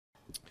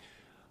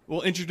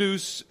We'll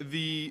introduce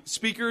the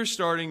speakers,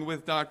 starting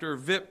with Dr.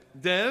 Vipul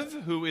Dev,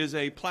 who is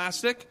a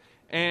plastic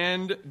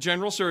and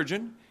general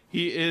surgeon.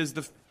 He is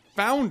the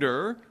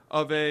founder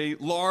of a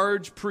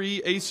large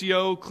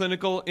pre-ACO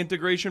clinical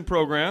integration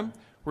program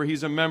where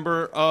he's a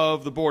member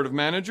of the Board of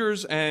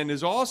Managers and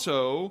is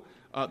also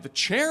the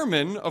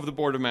chairman of the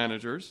Board of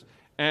Managers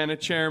and a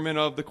chairman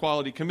of the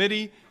Quality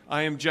Committee.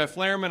 I am Jeff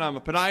Lehrmann. I'm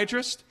a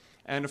podiatrist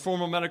and a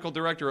former medical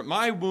director at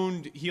my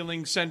wound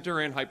healing center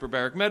in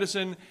hyperbaric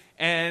medicine,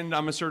 and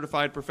I'm a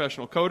certified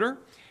professional coder.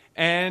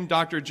 And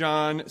Dr.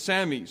 John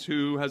Samies,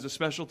 who has a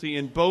specialty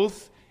in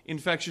both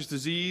infectious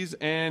disease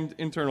and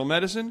internal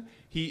medicine.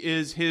 He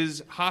is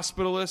his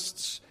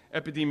hospitalist's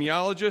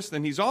epidemiologist,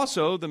 and he's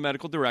also the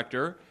medical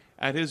director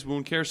at his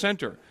wound care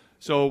center.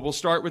 So we'll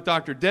start with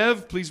Dr.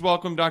 Dev. Please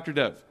welcome Dr.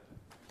 Dev.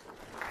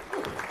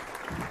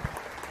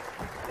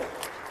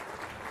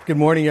 Good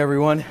morning,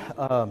 everyone.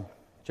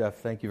 Jeff,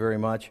 thank you very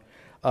much.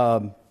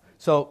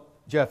 So,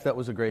 Jeff, that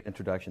was a great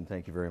introduction.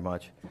 Thank you very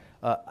much.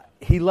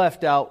 He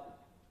left out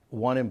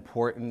one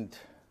important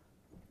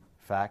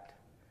fact,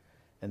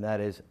 and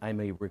that is I'm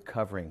a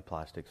recovering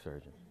plastic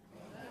surgeon.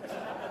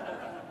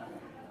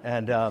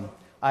 And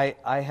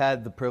I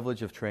had the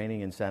privilege of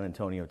training in San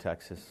Antonio,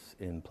 Texas,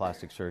 in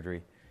plastic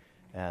surgery.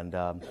 And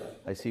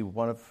I see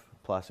one of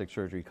plastic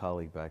surgery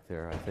colleague back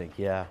there, I think,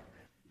 yeah.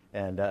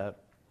 And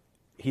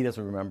he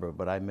doesn't remember,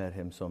 but I met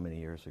him so many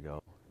years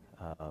ago.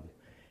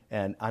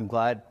 And I'm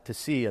glad to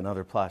see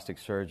another plastic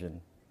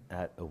surgeon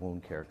at a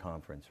wound care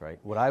conference, right?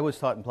 What I was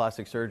taught in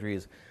plastic surgery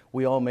is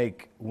we all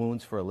make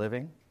wounds for a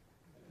living,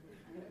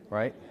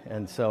 right?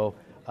 And so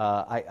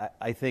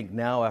I think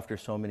now, after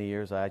so many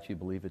years, I actually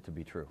believe it to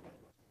be true.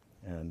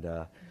 And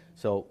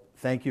so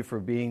thank you for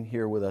being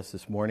here with us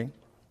this morning.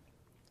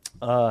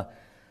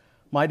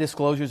 My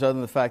disclosures, other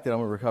than the fact that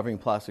I'm a recovering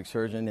plastic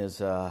surgeon,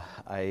 is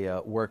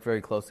I work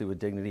very closely with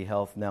Dignity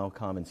Health, now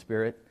Common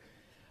Spirit.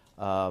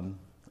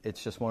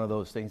 It's just one of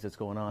those things that's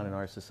going on in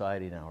our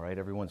society now, right?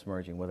 Everyone's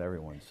merging with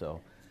everyone. So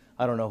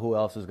I don't know who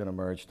else is going to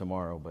merge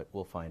tomorrow, but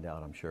we'll find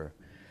out, I'm sure.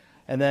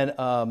 And then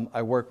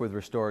I work with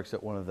Restorix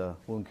at one of the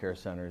wound care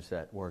centers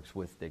that works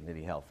with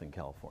Dignity Health in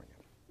California.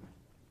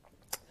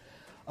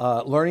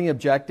 Learning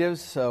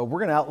objectives. We're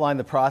going to outline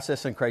the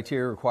process and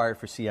criteria required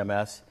for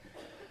CMS.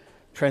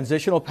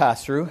 Transitional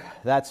pass-through,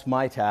 that's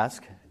my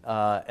task.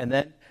 And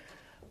then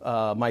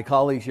my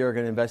colleagues here are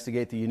going to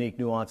investigate the unique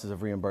nuances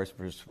of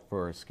reimbursement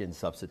for skin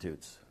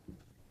substitutes.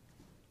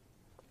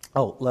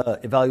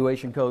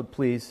 Evaluation code,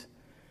 please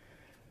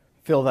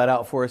fill that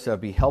out for us. That would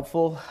be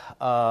helpful.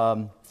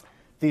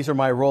 These are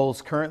my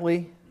roles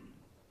currently.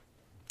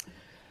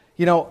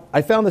 You know,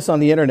 I found this on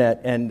the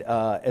internet, and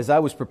as I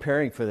was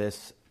preparing for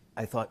this,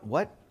 I thought,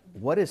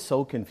 what is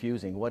so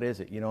confusing? What is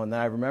it? You know, and then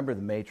I remember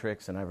the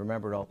Matrix, and I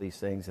remembered all these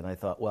things, and I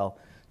thought, well,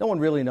 no one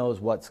really knows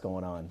what's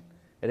going on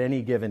at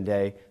any given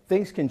day.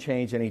 Things can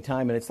change any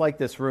time, and it's like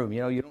this room.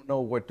 You know, you don't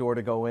know what door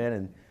to go in,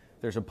 and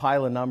there's a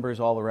pile of numbers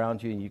all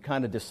around you, and you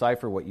kind of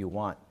decipher what you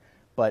want.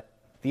 But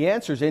the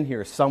answer's in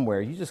here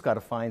somewhere. You just got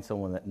to find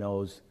someone that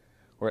knows,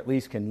 or at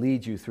least can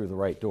lead you through the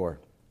right door.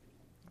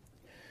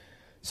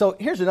 So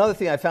here's another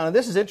thing I found, and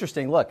this is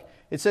interesting. Look,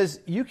 it says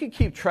you can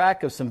keep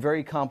track of some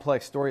very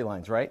complex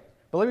storylines, right?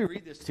 But let me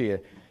read this to you.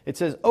 It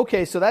says,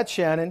 okay, so that's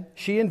Shannon.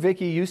 She and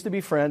Vicky used to be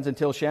friends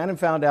until Shannon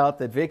found out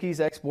that Vicky's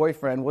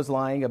ex-boyfriend was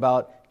lying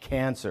about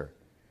cancer.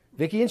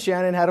 Vicky and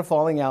Shannon had a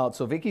falling out,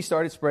 so Vicky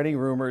started spreading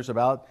rumors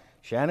about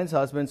Shannon's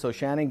husband, so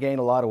Shannon gained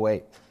a lot of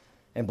weight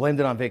and blamed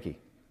it on Vicky.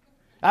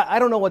 I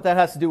don't know what that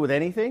has to do with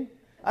anything.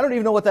 I don't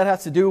even know what that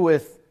has to do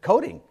with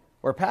coding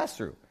or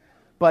pass-through.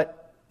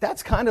 But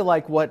that's kind of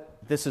like what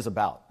this is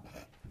about,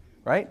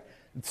 right?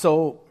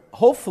 So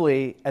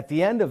hopefully at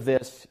the end of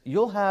this,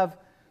 you'll have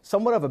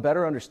somewhat of a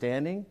better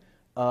understanding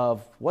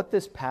of what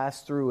this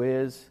pass-through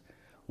is,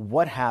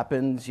 what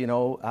happens. You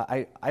know,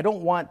 I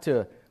don't want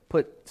to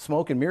put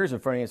smoke and mirrors in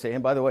front of you and say,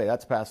 and by the way,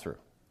 that's pass-through.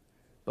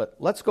 But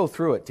let's go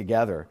through it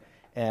together,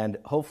 and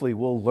hopefully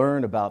we'll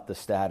learn about the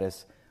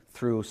status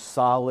through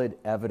solid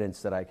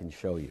evidence that I can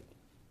show you.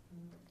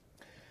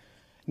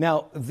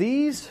 Now,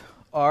 these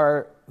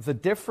are the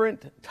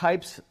different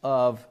types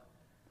of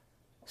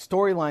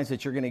storylines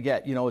that you're going to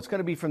get. You know, it's going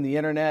to be from the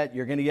internet,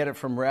 you're going to get it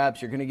from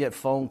reps, you're going to get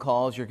phone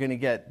calls, you're going to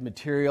get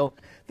material.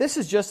 This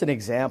is just an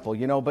example,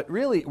 you know, but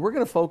really we're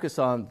going to focus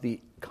on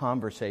the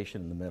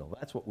conversation in the middle.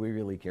 That's what we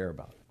really care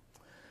about.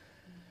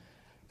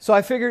 So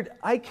I figured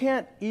I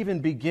can't even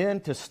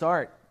begin to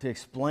start to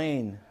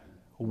explain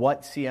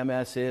what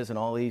CMS is and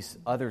all these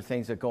other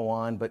things that go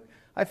on, but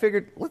I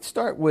figured let's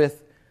start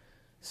with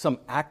some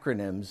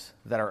acronyms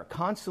that are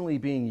constantly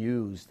being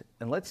used,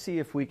 and let's see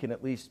if we can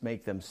at least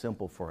make them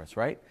simple for us,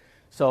 right?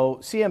 So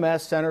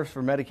CMS, Centers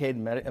for Medicaid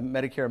and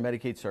Medicare and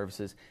Medicaid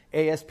Services.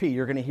 ASP,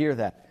 you're going to hear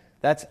that.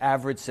 That's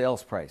average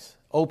sales price.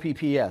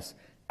 OPPS,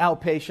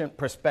 Outpatient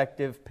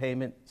Prospective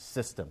Payment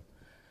System.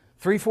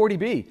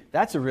 340B,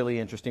 that's a really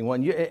interesting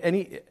one.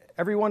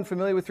 Everyone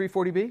familiar with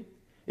 340B?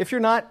 If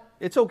you're not,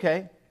 it's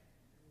okay.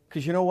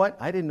 Because you know what?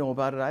 I didn't know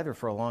about it either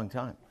for a long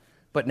time.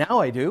 But now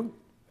I do.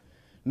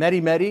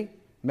 Medi-Medi,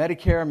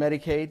 Medicare,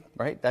 Medicaid,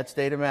 right? That's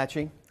data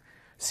matching.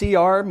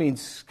 CR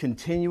means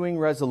continuing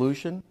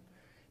resolution.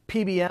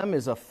 PBM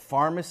is a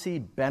pharmacy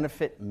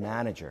benefit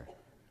manager,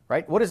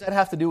 right? What does that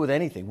have to do with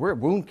anything? We're at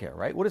wound care,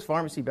 right? What is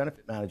pharmacy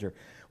benefit manager?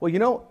 Well, you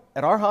know,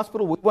 at our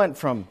hospital, we went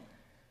from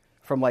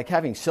like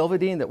having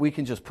Silvadene that we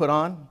can just put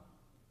on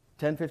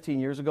 10, 15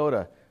 years ago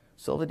to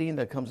Silvadene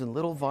that comes in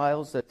little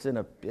vials that's in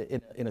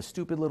a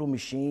stupid little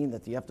machine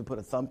that you have to put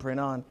a thumbprint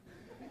on.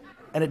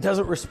 And it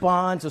doesn't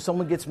respond, so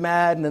someone gets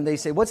mad, and then they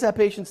say, what's that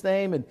patient's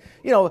name? And,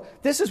 you know,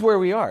 this is where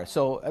we are.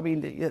 So, I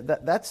mean,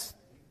 that's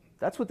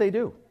what they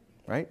do,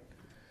 right?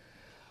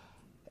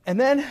 And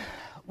then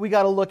we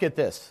got to look at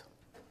this,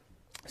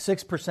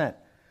 6%.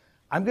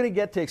 I'm going to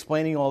get to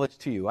explaining all this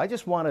to you. I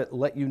just want to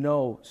let you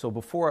know, so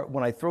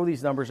when I throw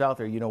these numbers out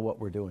there, you know what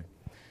we're doing.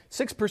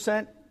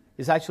 6%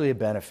 is actually a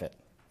benefit,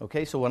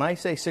 okay? So when I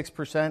say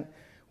 6%,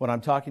 when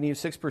I'm talking to you,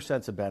 6%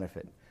 is a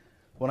benefit.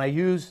 When I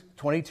use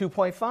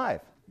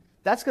 22.5,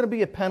 that's going to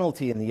be a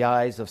penalty in the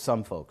eyes of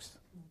some folks,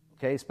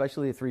 okay,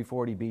 especially the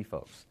 340B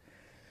folks.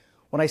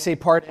 When I say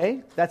Part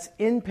A, that's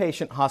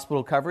inpatient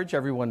hospital coverage.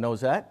 Everyone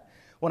knows that.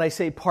 When I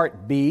say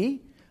Part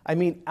B, I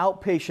mean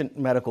outpatient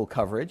medical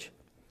coverage.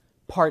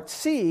 Part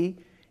C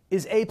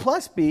is A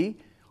plus B,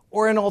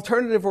 or an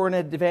alternative or an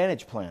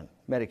advantage plan,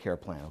 Medicare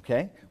plan,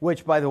 okay?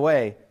 Which, by the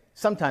way,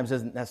 sometimes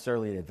isn't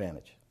necessarily an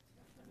advantage.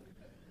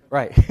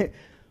 Right.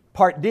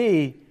 Part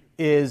D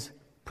is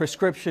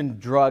prescription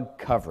drug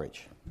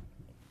coverage.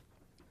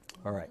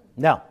 All right.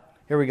 Now,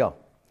 here we go.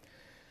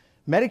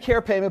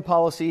 Medicare payment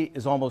policy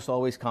is almost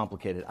always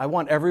complicated. I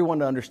want everyone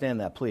to understand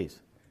that, please.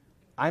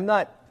 I'm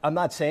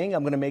not saying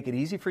I'm going to make it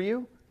easy for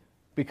you,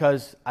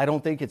 because I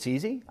don't think it's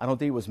easy. I don't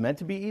think it was meant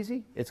to be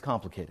easy. It's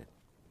complicated.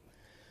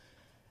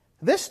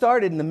 This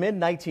started in the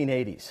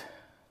mid-1980s.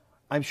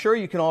 I'm sure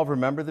you can all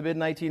remember the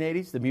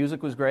mid-1980s. The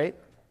music was great,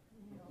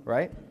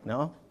 right?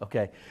 No?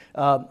 Okay.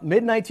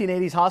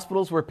 Mid-1980s,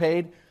 hospitals were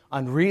paid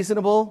on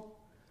reasonable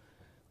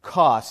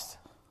costs,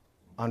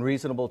 on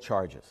reasonable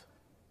charges.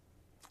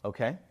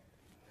 Okay?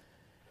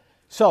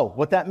 So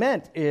what that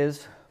meant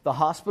is the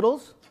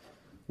hospitals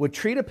would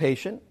treat a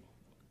patient,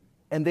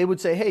 and they would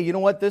say, hey, you know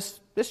what, this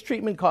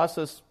treatment costs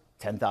us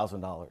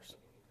 $10,000.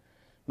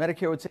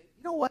 Medicare would say,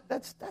 you know what,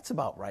 that's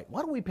about right.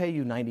 Why don't we pay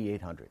you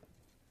 $9,800?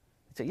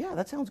 I'd say, yeah,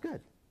 that sounds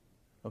good.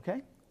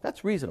 Okay?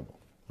 That's reasonable.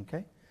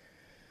 Okay?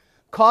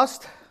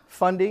 Cost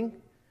funding,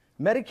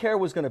 Medicare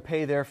was going to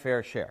pay their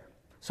fair share.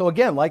 So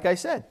again, like I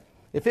said,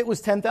 if it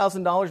was $10,000,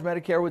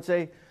 Medicare would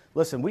say,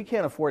 listen, we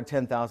can't afford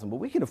 $10,000, but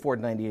we can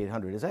afford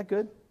 $9,800. Is that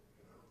good?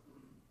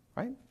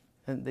 Right?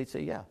 And they'd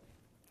say, yeah.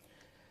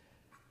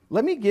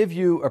 Let me give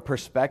you a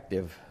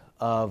perspective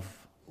of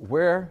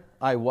where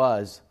I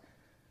was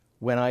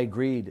when I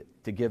agreed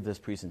to give this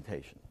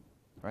presentation,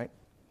 right?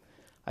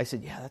 I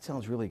said, yeah, that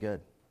sounds really good.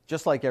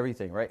 Just like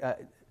everything, right?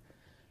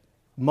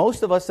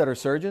 Most of us that are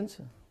surgeons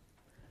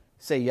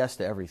say yes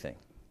to everything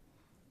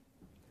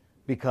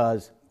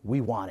because we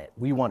want it.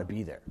 We want to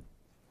be there.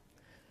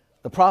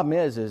 The problem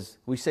is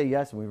we say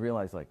yes and we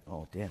realize, like,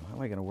 oh, damn, how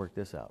am I going to work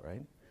this out,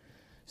 right?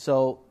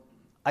 So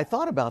I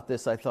thought about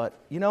this. I thought,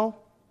 you know,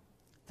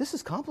 this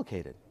is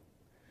complicated.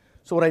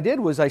 So what I did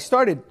was I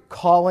started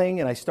calling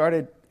and I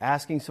started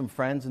asking some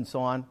friends and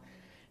so on,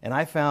 and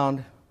I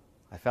found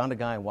a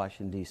guy in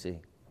Washington, D.C.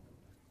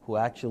 who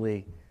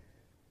actually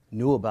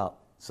knew about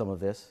some of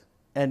this.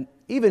 And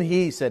even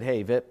he said,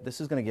 hey, Vip,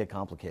 this is going to get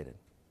complicated.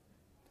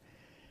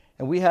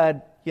 And we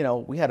had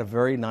a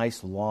very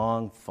nice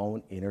long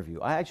phone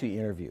interview. I actually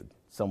interviewed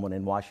someone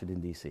in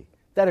Washington, D.C.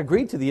 that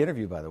agreed to the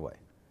interview, by the way.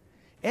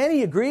 And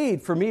he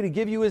agreed for me to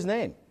give you his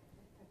name.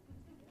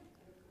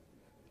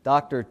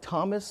 Dr.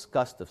 Thomas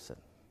Gustafson.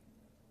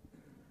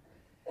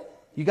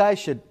 You guys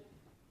should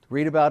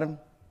read about him.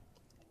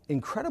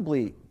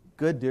 Incredibly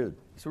good dude.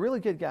 He's a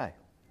really good guy.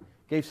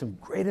 Gave some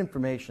great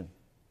information.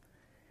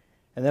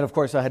 And then, of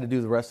course, I had to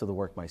do the rest of the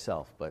work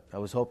myself. But I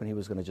was hoping he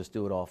was going to just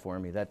do it all for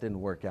me. That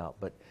didn't work out.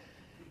 But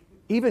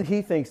even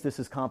he thinks this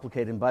is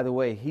complicated. And by the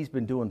way, he's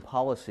been doing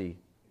policy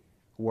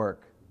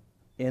work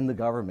in the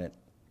government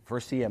for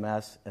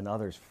CMS and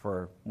others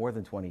for more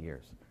than 20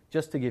 years,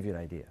 just to give you an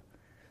idea.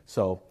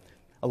 So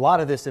a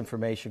lot of this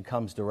information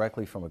comes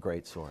directly from a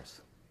great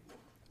source.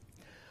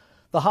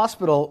 The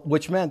hospital,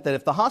 which meant that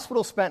if the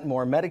hospital spent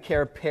more,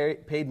 Medicare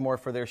paid more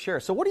for their share.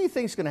 So what do you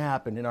think is going to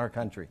happen in our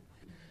country?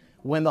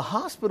 When the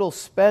hospital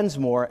spends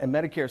more and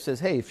Medicare says,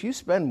 hey, if you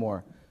spend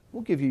more,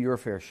 we'll give you your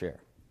fair share.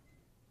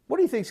 What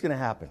do you think is going to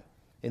happen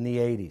in the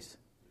 80s?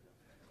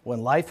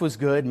 When life was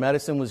good,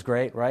 medicine was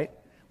great, right?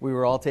 We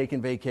were all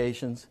taking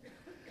vacations.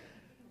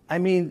 I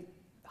mean,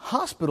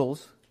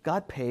 hospitals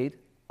got paid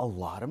a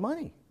lot of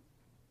money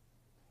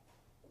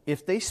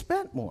if they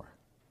spent more.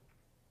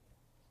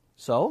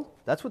 So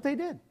that's what they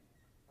did.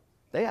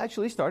 They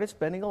actually started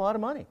spending a lot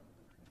of money.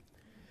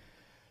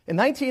 In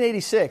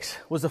 1986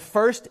 was the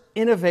first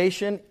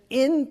innovation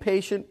in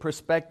patient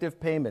prospective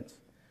payments.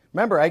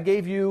 Remember, I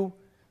gave you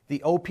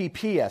the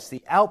OPPS,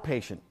 the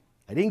outpatient.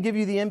 I didn't give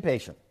you the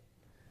inpatient.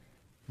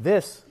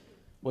 This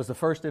was the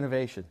first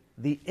innovation,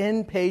 the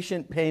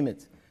inpatient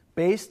payments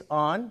based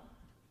on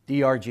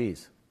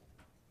DRGs,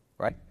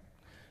 right?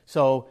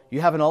 So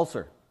you have an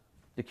ulcer,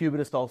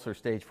 decubitus ulcer,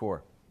 stage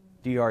 4,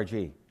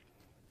 DRG.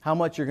 How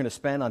much you're going to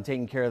spend on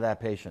taking care of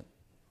that patient?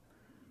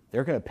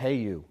 They're going to pay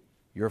you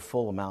your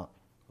full amount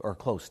or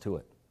close to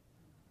it.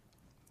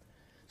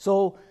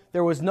 So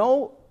there was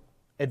no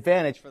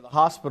advantage for the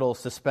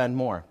hospitals to spend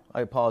more.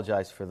 I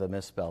apologize for the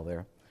misspell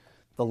there.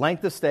 The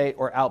length of stay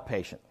or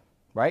outpatient,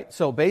 right?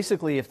 So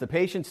basically, if the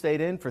patient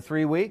stayed in for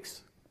 3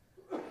 weeks,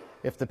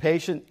 if the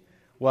patient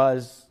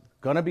was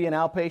going to be an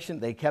outpatient,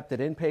 they kept it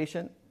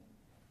inpatient,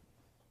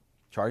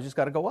 charges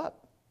got to go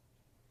up,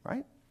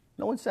 right?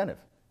 No incentive.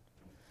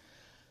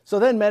 So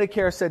then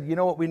Medicare said, you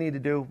know what we need to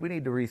do? We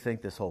need to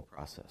rethink this whole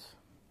process.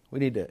 We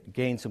need to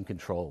gain some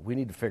control. We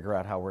need to figure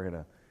out how we're going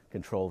to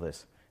control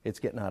this. It's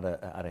getting out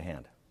of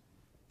hand.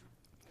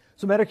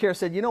 So Medicare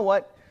said, you know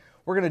what?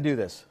 We're going to do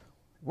this.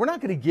 We're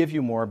not going to give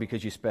you more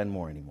because you spend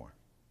more anymore.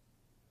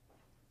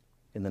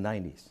 In the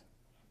 90s.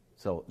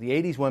 So the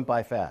 80s went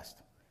by fast.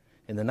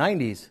 In the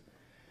 90s,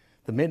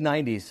 the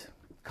mid-90s,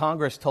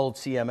 Congress told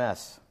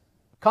CMS,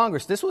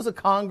 this was a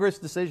Congress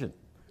decision.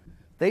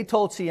 They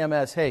told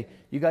CMS, hey,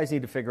 you guys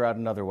need to figure out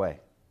another way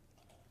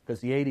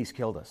because the 80s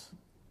killed us.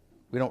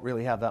 We don't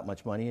really have that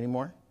much money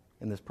anymore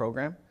in this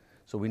program,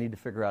 so we need to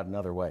figure out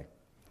another way.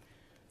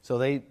 So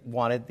they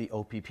wanted the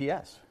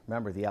OPPS.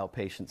 Remember, the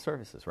outpatient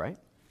services, right?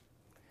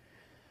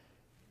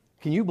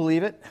 Can you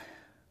believe it?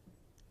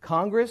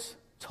 Congress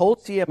told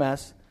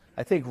CMS,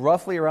 I think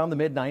roughly around the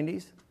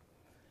mid-90s,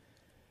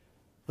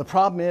 the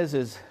problem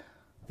is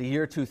the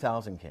year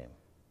 2000 came.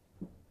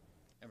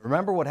 And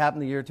remember what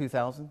happened the year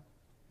 2000?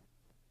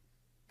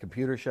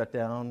 Computer shut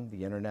down,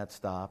 the internet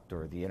stopped,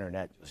 or the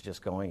internet was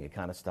just going, it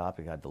kind of stopped,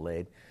 it got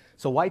delayed.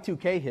 So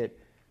Y2K hit,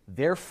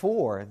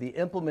 therefore, the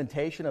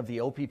implementation of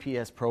the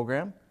OPPS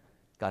program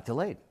got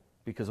delayed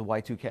because of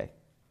Y2K.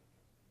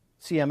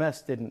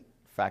 CMS didn't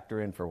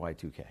factor in for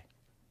Y2K,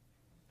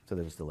 so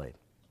it was delayed.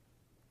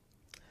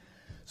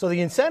 So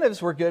the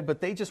incentives were good, but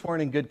they just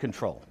weren't in good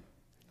control.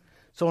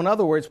 So in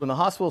other words, when the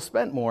hospital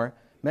spent more,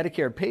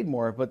 Medicare paid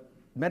more, but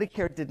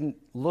Medicare didn't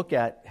look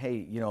at,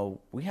 hey,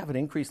 we have an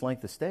increased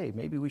length of stay.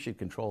 Maybe we should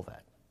control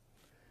that.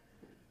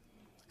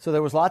 So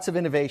there was lots of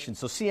innovation.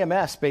 So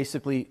CMS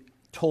basically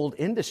told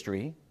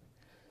industry,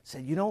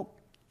 said,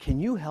 can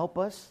you help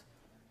us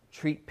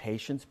treat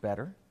patients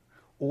better?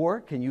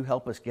 Or can you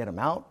help us get them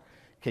out?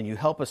 Can you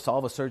help us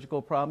solve a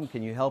surgical problem?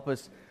 Can you help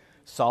us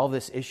solve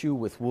this issue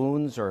with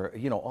wounds or,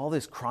 all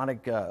this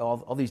chronic,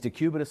 all these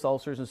decubitus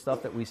ulcers and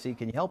stuff that we see?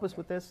 Can you help us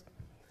with this?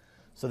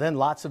 So then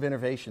lots of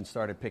innovation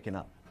started picking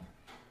up.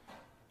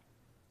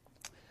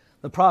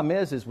 The problem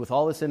is with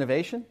all this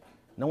innovation,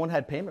 no one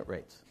had payment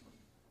rates.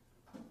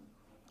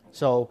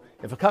 So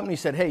if a company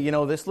said, hey,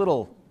 this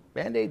little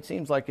Band-Aid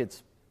seems like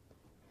it's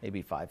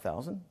maybe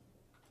 $5,000,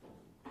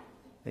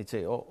 they'd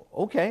say, oh,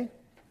 okay.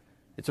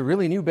 It's a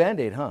really new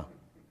Band-Aid, huh?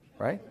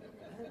 Right?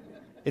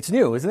 It's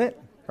new, isn't it?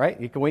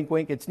 Right? You can wink,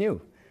 wink, it's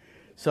new.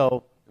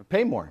 So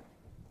pay more.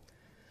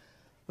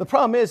 The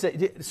problem is,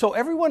 so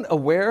everyone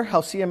aware how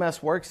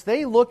CMS works,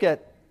 they look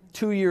at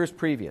 2 years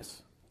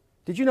previous.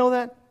 Did you know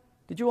that?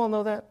 Did you all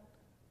know that?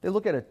 They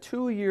look at a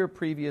 2-year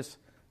previous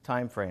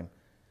time frame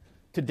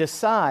to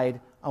decide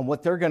on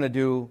what they're going to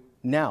do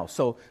now.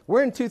 So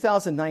we're in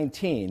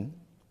 2019.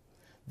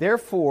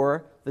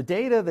 Therefore, the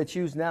data that's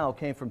used now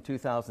came from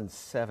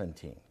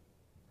 2017.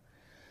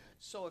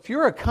 So if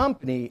you're a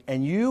company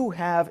and you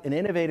have an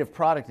innovative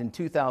product in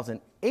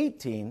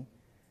 2018,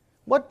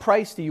 what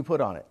price do you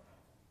put on it?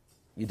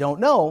 You don't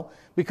know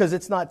because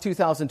it's not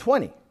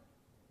 2020.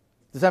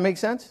 Does that make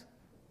sense?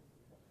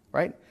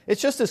 Right?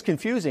 It's just as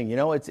confusing,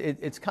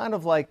 It's kind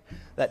of like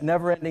that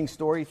never-ending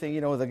story thing,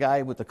 the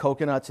guy with the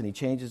coconuts and he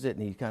changes it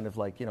and he kind of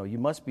like, you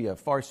must be a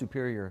far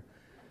superior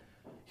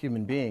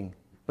human being.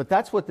 But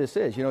that's what this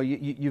is.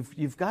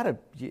 You've got to.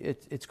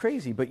 It's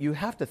crazy, but you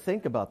have to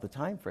think about the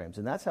time frames,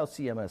 and that's how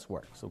CMS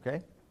works.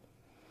 Okay.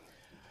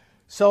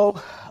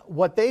 So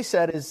what they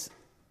said is,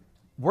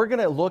 we're going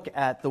to look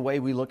at the way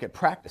we look at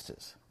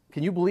practices.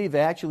 Can you believe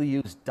they actually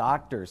used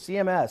doctors?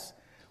 CMS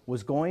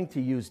was going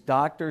to use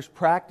doctors'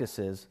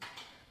 practices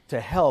to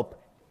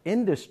help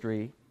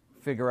industry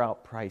figure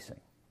out pricing.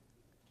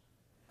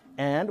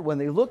 And when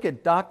they look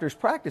at doctors'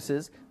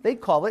 practices, they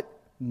call it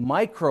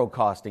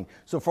micro-costing.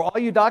 So for all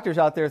you doctors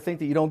out there think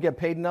that you don't get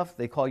paid enough,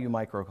 they call you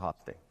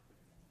micro-costing.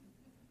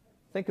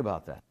 Think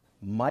about that.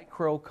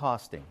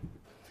 Micro-costing.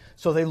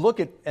 So they look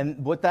at,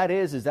 and what that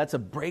is that's a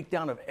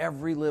breakdown of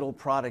every little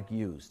product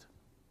used.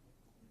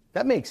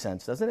 That makes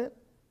sense, doesn't it?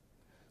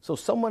 So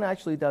someone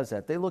actually does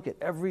that. They look at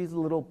every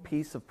little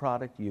piece of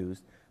product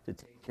used to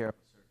take care of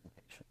a certain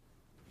patient.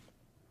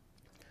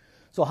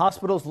 So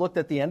hospitals looked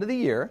at the end of the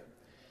year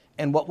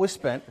and what was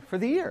spent for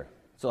the year.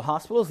 So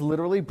hospitals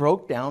literally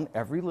broke down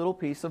every little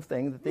piece of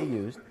thing that they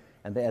used,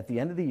 and at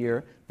the end of the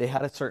year, they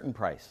had a certain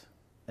price.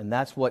 And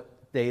that's what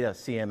data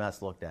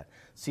CMS looked at.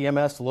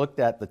 CMS looked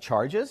at the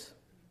charges,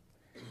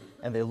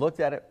 and they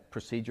looked at it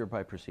procedure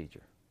by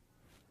procedure.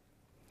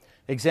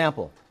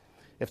 Example,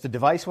 if the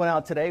device went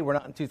out today, we're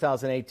not in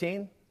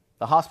 2018,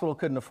 The hospital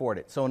couldn't afford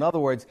it. So in other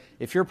words,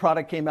 if your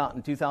product came out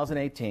in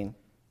 2018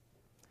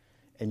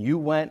 and you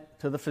went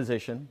to the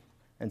physician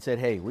and said,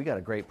 hey, we got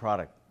a great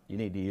product, you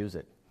need to use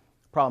it.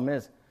 Problem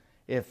is,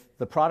 if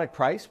the product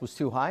price was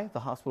too high, the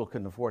hospital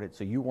couldn't afford it,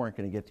 so you weren't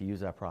going to get to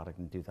use that product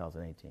in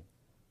 2018.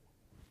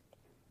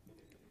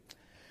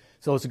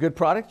 So it's a good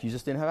product, you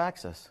just didn't have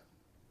access.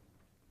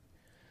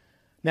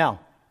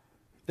 Now,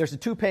 there's a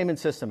two-payment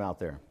system out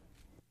there.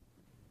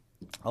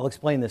 I'll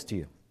explain this to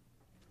you.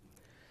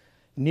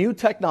 New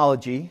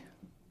technology,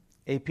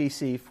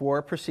 APC, for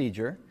a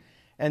procedure.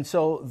 And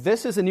so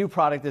this is a new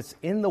product that's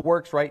in the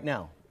works right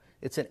now.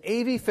 It's an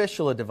AV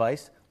fistula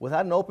device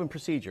without an open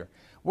procedure.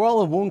 We're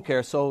all in wound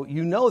care, so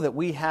you know that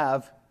we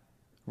have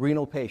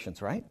renal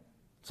patients, right?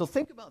 So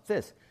think about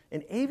this,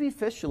 an AV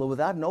fistula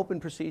without an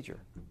open procedure.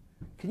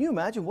 Can you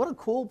imagine? What a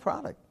cool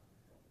product.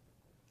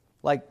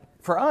 Like,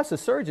 for us as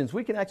surgeons,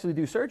 we can actually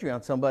do surgery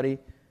on somebody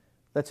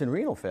that's in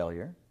renal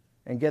failure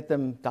and get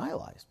them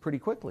dialyzed pretty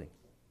quickly.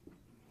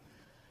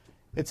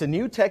 It's a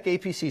new tech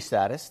APC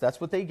status.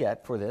 That's what they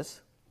get for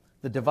this.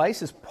 The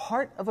device is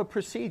part of a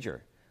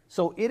procedure.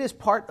 So it is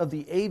part of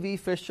the AV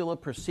fistula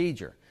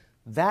procedure.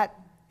 That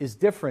is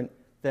different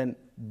than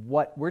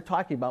what we're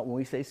talking about when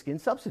we say skin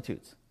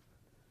substitutes.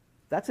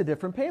 That's a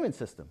different payment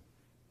system.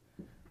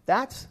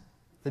 That's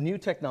the new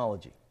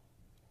technology,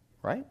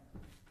 right?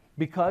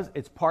 Because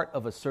it's part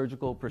of a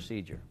surgical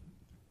procedure.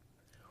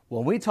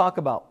 When we talk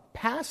about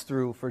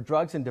pass-through for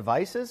drugs and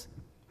devices,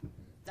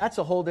 that's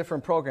a whole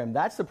different program.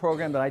 That's the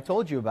program that I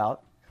told you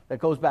about that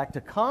goes back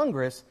to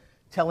Congress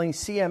telling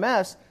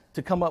CMS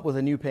to come up with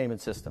a new payment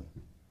system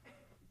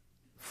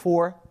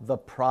for the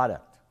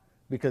product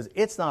because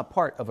it's not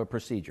part of a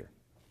procedure.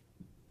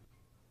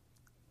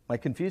 Am I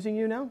confusing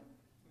you now?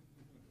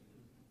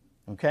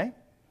 Okay.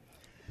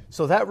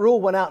 So that rule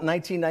went out in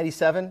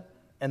 1997,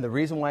 and the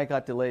reason why it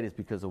got delayed is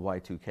because of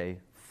Y2K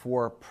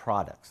for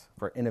products,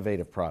 for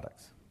innovative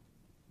products.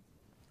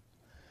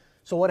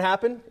 So what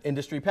happened?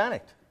 Industry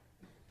panicked.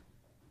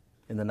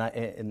 In the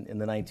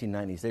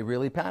 1990s. They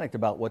really panicked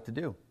about what to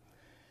do.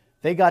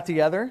 They got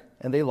together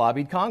and they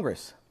lobbied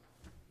Congress.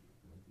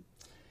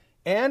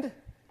 And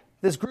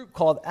this group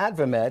called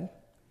AdvaMed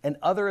and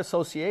other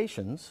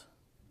associations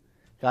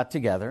got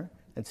together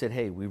and said,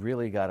 hey, we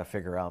really got to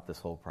figure out this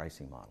whole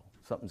pricing model.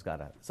 Something's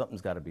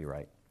got to be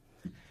right.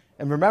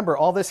 And remember,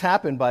 all this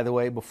happened, by the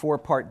way, before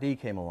Part D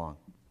came along.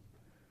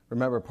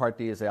 Remember, Part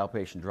D is the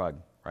outpatient drug,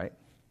 right?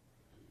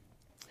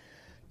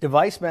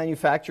 Device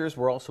manufacturers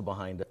were also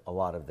behind a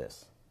lot of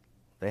this.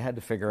 They had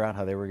to figure out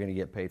how they were going to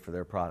get paid for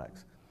their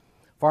products.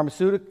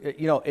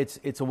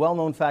 It's a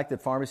well-known fact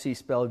that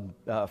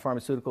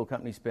pharmaceutical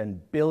companies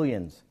spend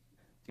billions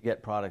to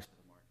get products to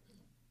the market.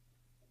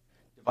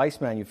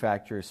 Device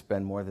manufacturers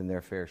spend more than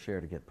their fair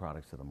share to get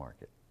products to the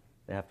market.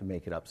 They have to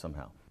make it up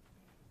somehow.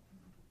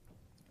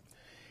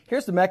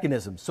 Here's the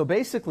mechanism. So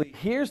basically,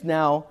 here's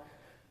now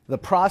the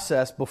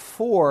process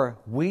before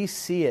we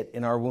see it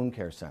in our wound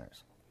care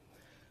centers.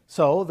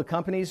 So the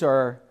companies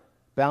are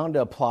bound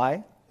to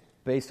apply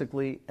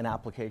basically an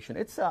application.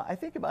 It's, I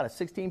think, about a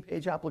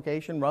 16-page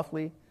application,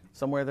 roughly,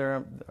 somewhere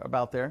there,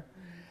 about there.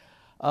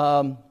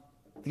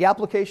 The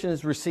application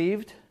is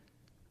received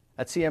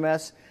at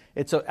CMS.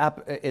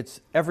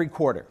 It's every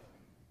quarter.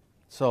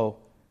 So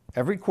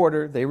every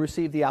quarter they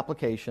receive the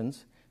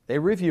applications, they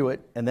review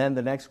it, and then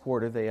the next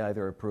quarter they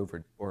either approve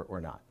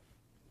or not.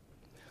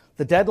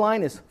 The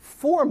deadline is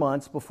 4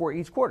 months before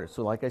each quarter.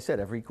 So like I said,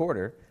 every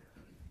quarter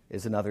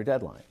is another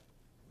deadline.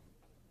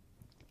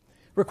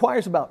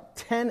 Requires about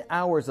 10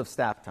 hours of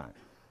staff time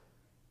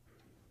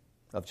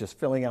of just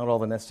filling out all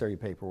the necessary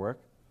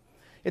paperwork.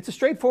 It's a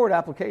straightforward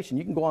application.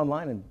 You can go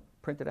online and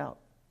print it out.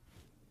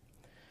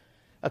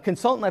 A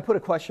consultant, I put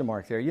a question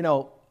mark there. You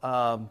know,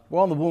 we're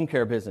all in the wound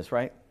care business,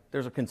 right?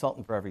 There's a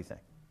consultant for everything.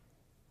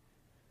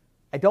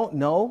 I don't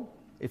know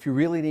if you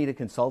really need a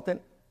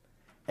consultant.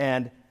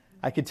 And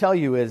I can tell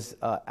you is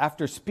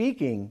after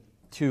speaking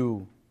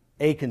to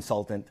a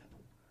consultant,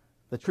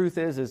 the truth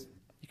is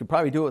you could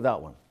probably do it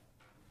without one.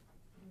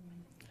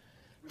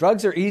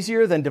 Drugs are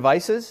easier than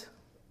devices.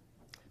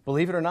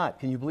 Believe it or not,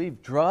 can you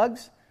believe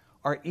drugs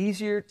are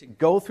easier to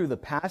go through the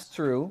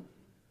pass-through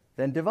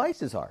than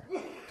devices are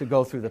to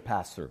go through the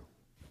pass-through?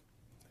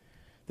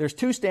 There's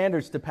 2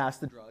 standards to pass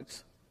the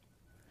drugs,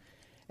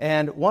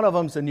 and one of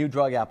them is a new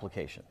drug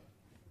application.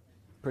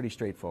 Pretty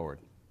straightforward.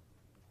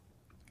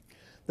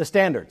 The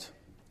standards.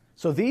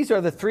 So these are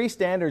the 3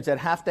 standards that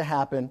have to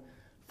happen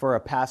for a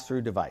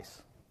pass-through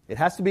device. It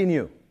has to be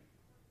new.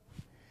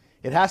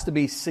 It has to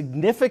be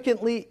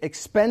significantly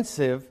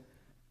expensive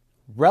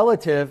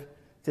relative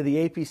to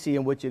the APC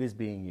in which it is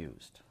being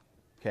used.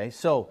 Okay,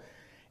 so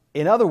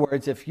in other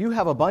words, if you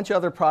have a bunch of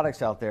other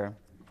products out there,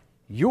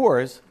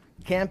 yours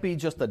can't be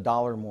just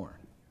 $1 more.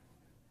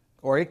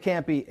 Or it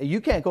can't be,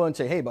 you can't go and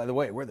say, hey, by the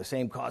way, we're the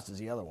same cost as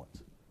the other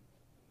ones.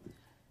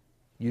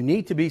 You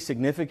need to be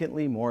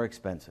significantly more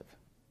expensive.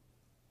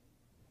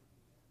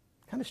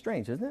 Kind of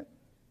strange, isn't it?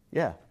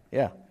 Yeah.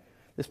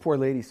 This poor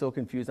lady's so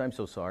confused. I'm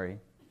so sorry.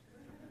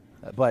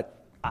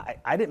 But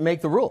I didn't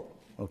make the rule,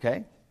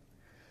 okay?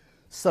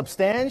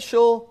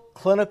 Substantial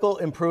clinical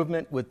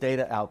improvement with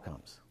data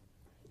outcomes.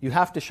 You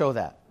have to show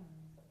that.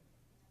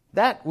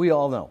 That we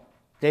all know.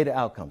 Data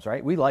outcomes,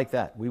 right? We like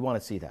that. We want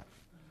to see that.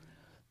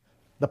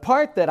 The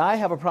part that I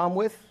have a problem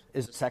with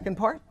is the second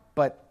part,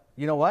 but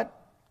you know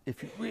what?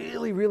 If you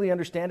really, really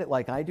understand it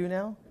like I do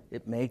now,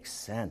 it makes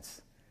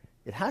sense.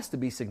 It has to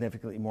be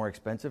significantly more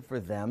expensive for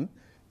them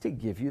to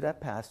give you that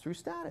pass-through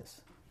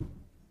status.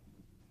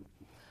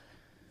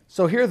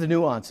 So here are the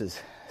nuances.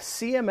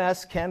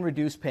 CMS can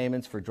reduce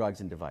payments for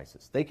drugs and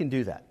devices. They can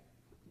do that.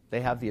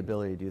 They have the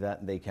ability to do that,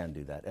 and they can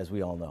do that, as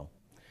we all know.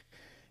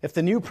 If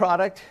the new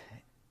product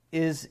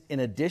is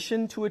in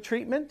addition to a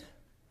treatment,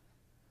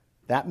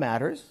 that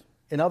matters.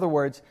 In other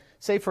words,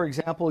 say, for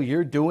example,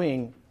 you're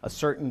doing a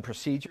certain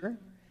procedure,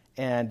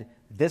 and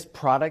this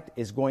product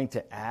is going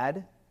to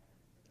add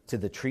to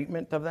the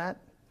treatment of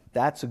that.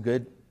 That's a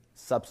good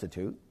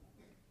substitute.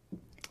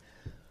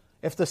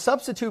 If the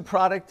substitute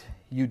product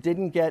you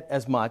didn't get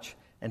as much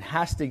and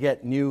has to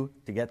get new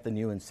to get the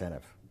new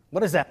incentive. What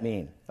does that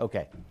mean?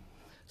 Okay.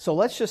 So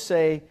let's just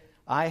say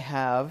I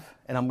have,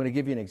 and I'm going to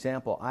give you an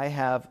example, I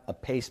have a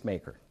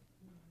pacemaker.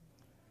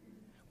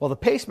 Well, the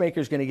pacemaker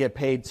is going to get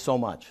paid so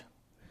much.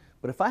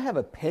 But if I have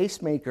a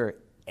pacemaker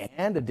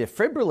and a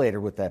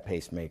defibrillator with that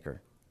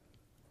pacemaker,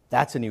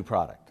 that's a new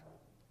product,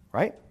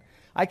 right?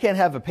 I can't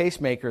have a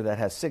pacemaker that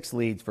has 6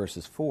 leads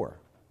versus 4,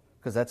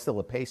 because that's still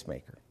a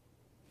pacemaker.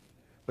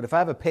 But if I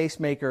have a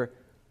pacemaker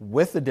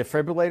with a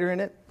defibrillator in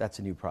it, that's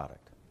a new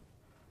product.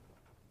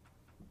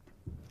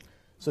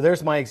 So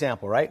there's my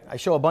example, right? I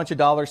show a bunch of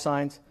dollar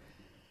signs.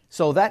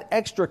 So that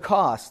extra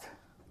cost,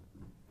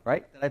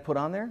 right, that I put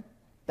on there,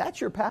 that's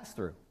your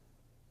pass-through.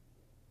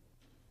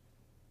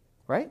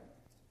 Right?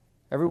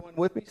 Everyone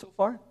with me so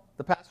far?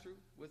 The pass-through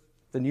with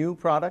the new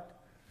product?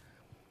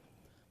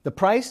 The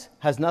price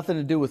has nothing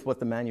to do with what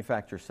the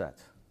manufacturer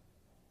sets.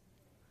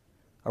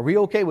 Are we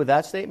okay with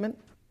that statement?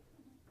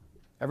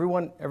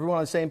 Everyone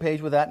on the same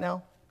page with that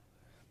now?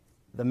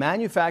 The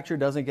manufacturer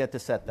doesn't get to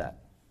set that.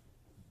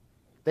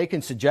 They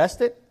can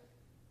suggest it,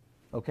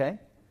 okay,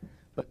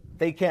 but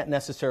they can't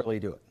necessarily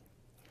do it.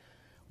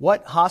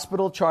 What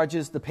hospital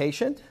charges the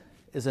patient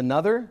is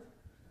another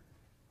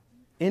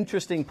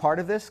interesting part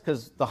of this,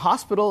 because the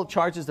hospital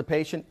charges the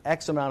patient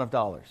X amount of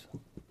dollars.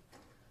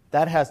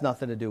 That has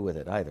nothing to do with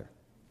it either.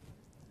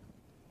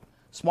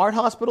 Smart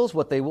hospitals,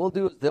 what they will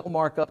do is they'll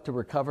mark up to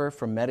recover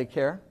from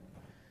Medicare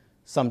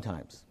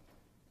sometimes.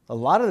 A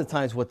lot of the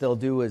times what they'll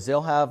do is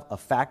they'll have a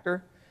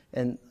factor,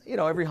 and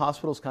every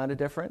hospital is kind of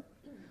different,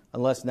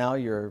 unless now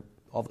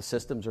all the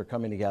systems are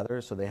coming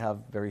together, so they have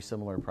very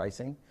similar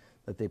pricing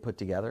that they put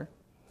together.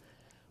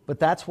 But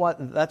that's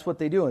what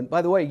they do. And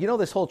by the way,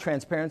 this whole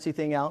transparency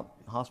thing out,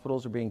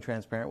 hospitals are being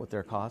transparent with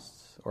their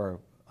costs,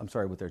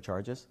 with their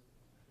charges.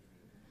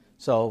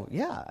 So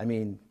yeah,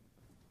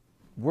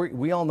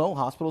 we all know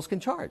hospitals can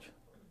charge.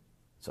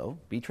 So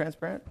be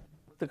transparent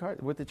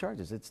with the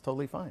charges. It's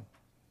totally fine.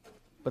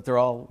 But they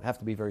all have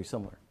to be very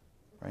similar,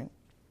 right?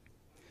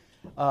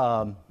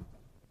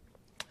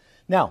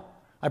 Now,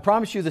 I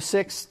promised you the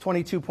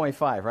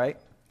 622.5, right?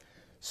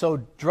 So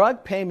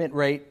drug payment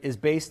rate is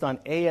based on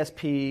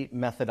ASP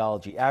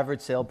methodology, average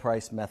sale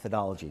price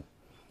methodology.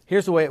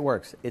 Here's the way it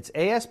works. It's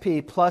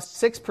ASP plus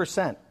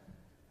 6%.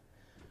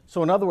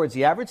 So in other words,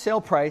 the average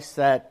sale price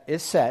that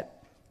is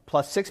set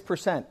plus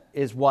 6%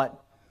 is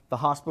what the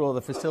hospital or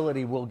the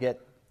facility will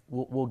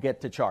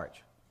get to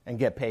charge and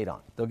get paid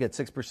on. They'll get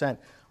 6%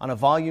 on a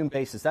volume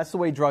basis. That's the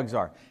way drugs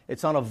are.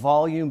 It's on a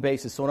volume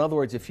basis. So in other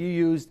words, if you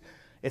used,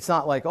 it's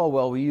not like,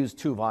 we used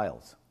 2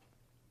 vials.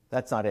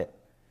 That's not it.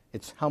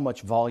 It's how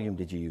much volume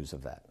did you use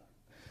of that.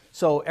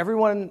 So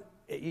everyone,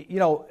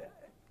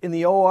 in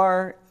the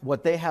OR,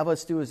 what they have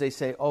us do is they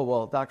say,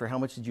 doctor, how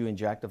much did you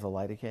inject of the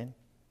lidocaine?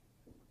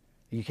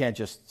 You can't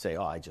just say,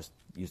 I just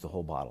used the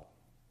whole bottle.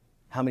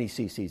 How many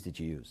cc's did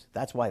you use?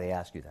 That's why they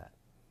ask you that,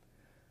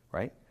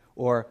 right?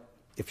 Or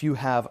if you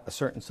have a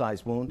certain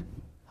size wound,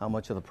 how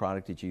much of the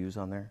product did you use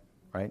on there,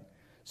 right?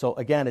 So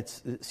again,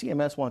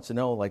 CMS wants to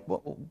know,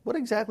 what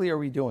exactly are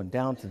we doing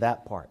down to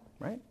that part,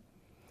 right?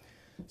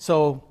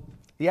 So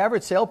the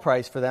average sale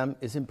price for them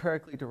is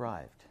empirically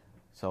derived.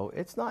 So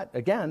it's not,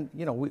 again,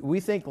 we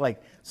think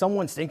like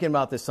someone's thinking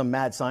about this, some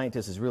mad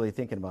scientist is really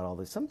thinking about all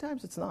this.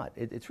 Sometimes it's not.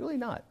 It's really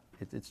not.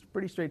 It's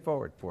pretty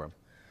straightforward for them.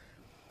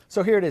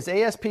 So here it is.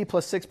 ASP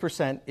plus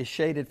 6% is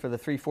shaded for the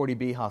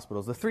 340B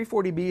hospitals. The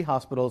 340B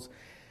hospitals,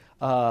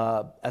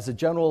 as a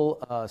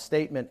general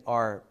statement,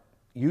 are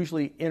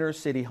usually inner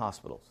city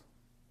hospitals.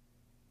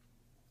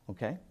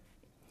 Okay?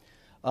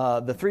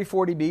 The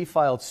 340B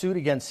filed suit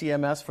against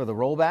CMS for the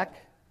rollback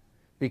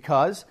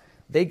because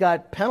they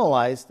got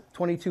penalized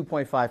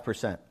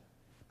 22.5%.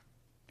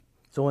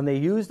 So when they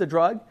used the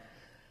drug,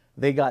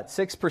 they got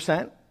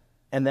 6%,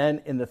 and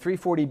then in the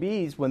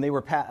 340Bs, when they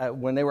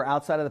were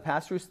outside of the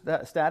pass-through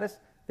status,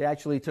 they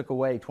actually took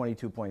away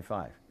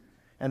 22.5.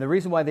 And the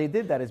reason why they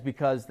did that is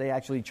because they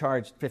actually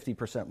charged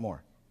 50%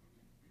 more.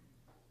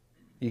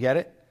 You get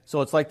it? So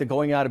it's like the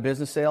going out of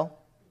business sale.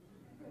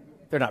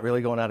 They're not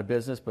really going out of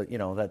business, but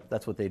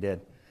that's what they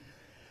did.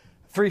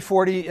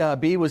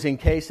 340B was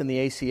encased in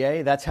the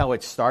ACA. That's how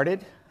it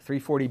started,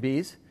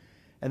 340Bs.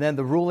 And then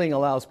the ruling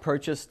allows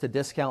purchase to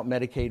discount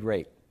Medicaid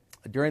rate.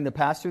 During the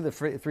pass-through, the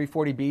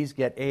 340Bs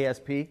get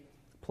ASP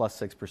plus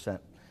 6%. How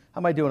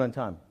am I doing on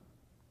time?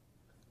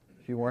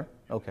 A few more?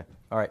 Okay.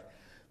 All right.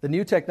 The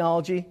new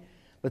technology,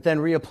 but then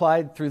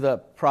reapplied through the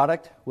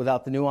product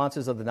without the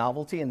nuances of the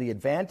novelty. And the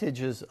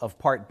advantages of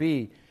Part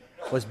B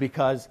was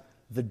because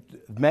the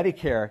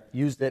Medicare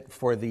used it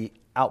for the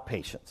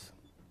outpatients.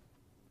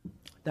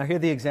 Now, here are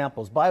the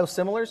examples.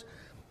 Biosimilars.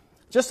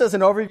 Just as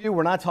an overview,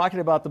 we're not talking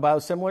about the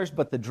biosimilars,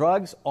 but the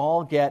drugs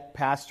all get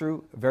passed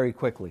through very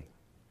quickly.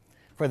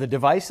 For the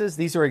devices,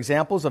 these are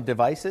examples of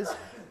devices: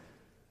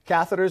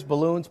 catheters,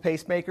 balloons,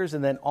 pacemakers,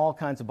 and then all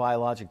kinds of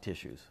biologic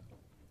tissues.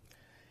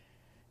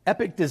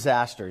 Epic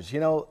disasters.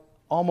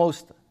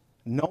 Almost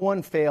no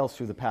one fails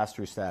through the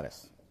pass-through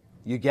status.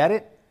 You get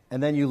it,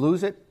 and then you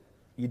lose it.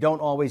 You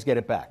don't always get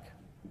it back.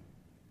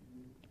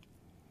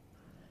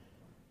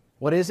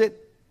 What is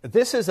it?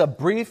 This is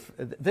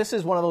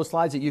one of those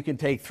slides that you can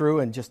take through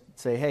and just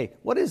say, hey,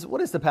 what is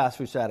the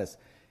pass-through status?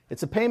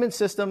 It's a payment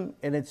system,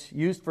 and it's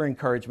used for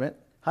encouragement.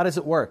 How does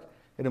it work?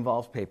 It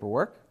involves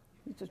paperwork,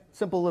 just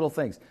simple little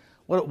things.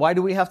 Why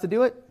do we have to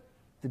do it?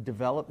 To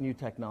develop new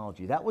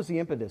technology. That was the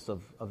impetus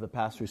of the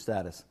pass-through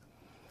status.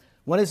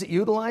 When is it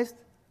utilized?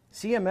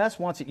 CMS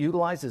wants it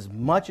utilized as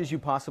much as you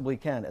possibly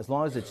can, as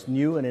long as it's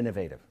new and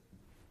innovative.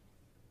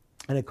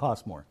 And it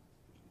costs more.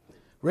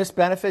 Risk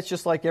benefits,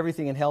 just like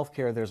everything in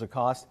healthcare, there's a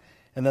cost.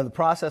 And then the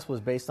process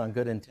was based on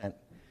good intent.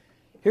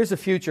 Here's the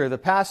future. The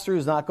pass-through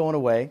is not going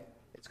away.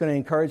 It's going to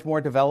encourage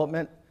more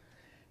development.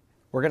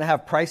 We're going to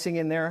have pricing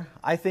in there.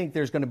 I think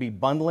there's going to be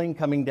bundling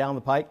coming down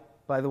the pike,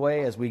 by the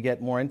way, as we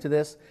get more into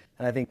this.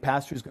 And I think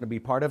pass-through is going to be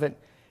part of it.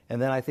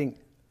 And then I think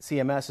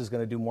CMS is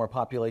going to do more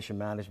population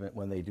management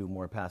when they do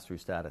more pass-through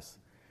status.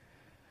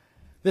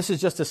 This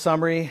is just a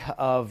summary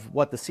of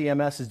what the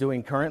CMS is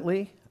doing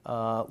currently.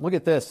 Look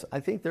at this. I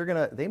think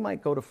they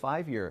might go to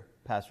 5-year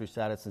pass-through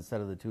status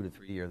instead of the 2 to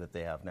 3 year that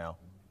they have now.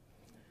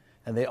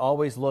 And they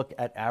always look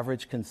at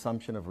average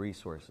consumption of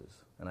resources.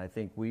 And I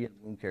think we at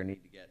wound care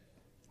need to get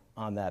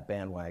on that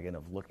bandwagon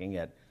of looking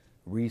at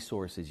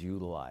resources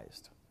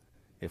utilized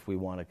if we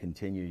want to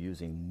continue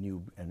using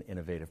new and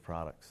innovative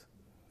products.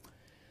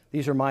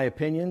 These are my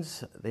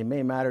opinions. They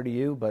may matter to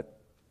you, but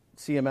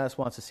CMS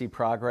wants to see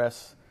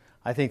progress.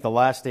 I think the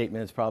last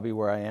statement is probably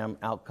where I am.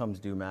 Outcomes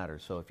do matter.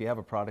 So if you have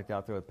a product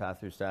out there with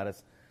pass-through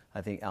status,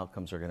 I think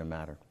outcomes are going to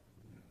matter.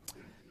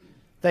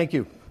 Thank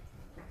you.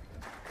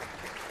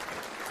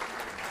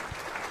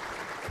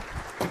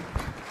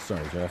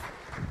 Sorry, Jeff.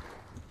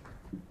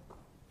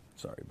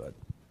 Sorry, bud.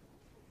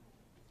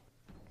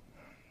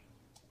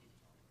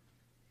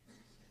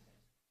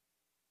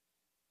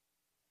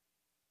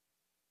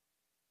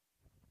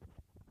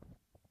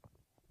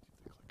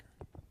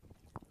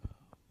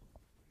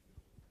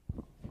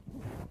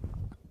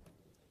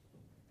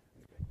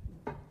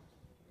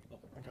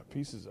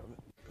 Pieces of it.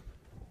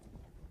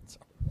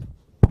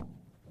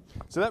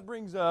 So that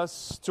brings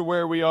us to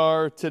where we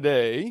are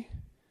today.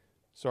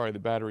 Sorry, the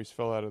batteries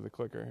fell out of the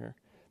clicker here.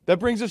 That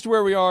brings us to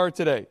where we are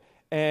today.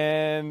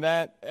 And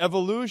that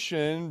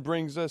evolution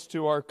brings us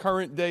to our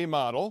current day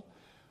model.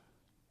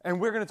 And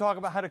we're going to talk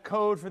about how to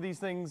code for these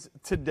things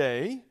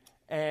today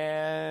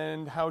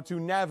and how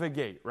to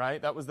navigate,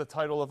 right? That was the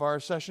title of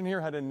our session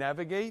here, how to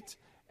navigate.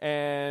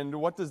 And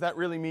what does that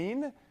really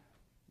mean?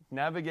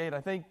 Navigate,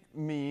 I think,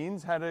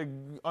 means how to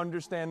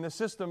understand the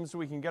system so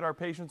we can get our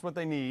patients what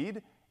they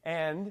need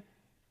and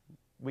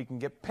we can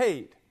get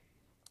paid.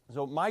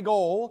 So my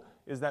goal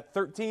is that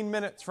 13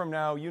 minutes from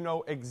now, you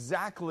know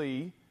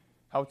exactly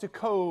how to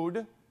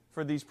code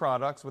for these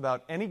products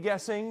without any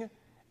guessing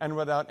and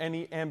without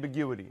any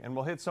ambiguity. And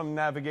we'll hit some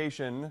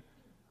navigation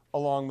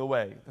along the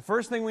way. The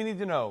first thing we need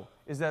to know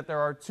is that there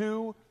are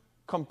 2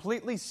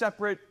 completely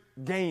separate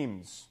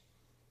games,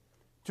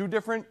 2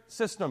 different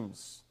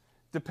systems,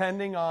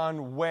 depending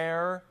on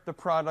where the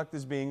product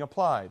is being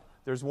applied.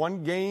 There's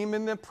one game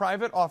in the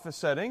private office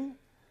setting,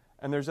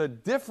 and there's a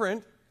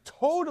different,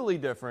 totally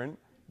different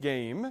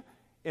game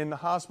in the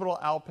hospital,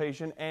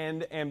 outpatient,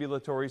 and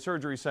ambulatory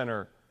surgery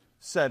center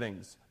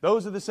settings.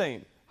 Those are the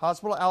same.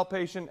 Hospital,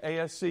 outpatient,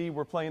 ASC,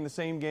 we're playing the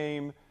same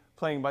game,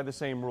 playing by the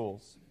same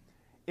rules.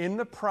 In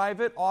the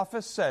private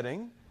office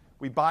setting,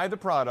 we buy the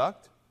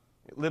product,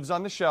 it lives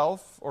on the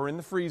shelf or in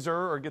the freezer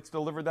or gets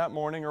delivered that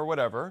morning or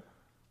whatever,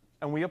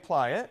 and we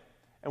apply it.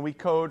 And we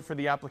code for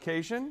the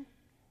application,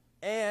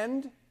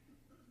 and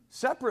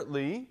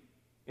separately,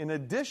 in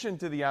addition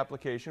to the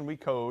application, we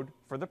code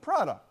for the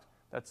product.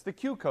 That's the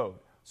Q code.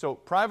 So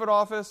private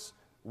office,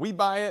 we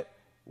buy it,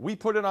 we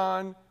put it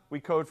on, we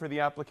code for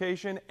the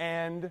application,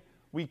 and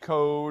we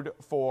code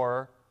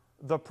for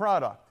the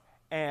product.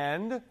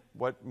 And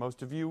what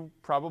most of you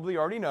probably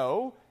already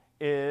know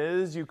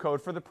is you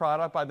code for the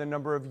product by the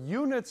number of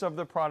units of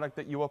the product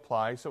that you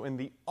apply. So in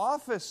the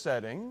office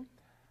setting,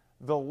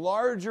 the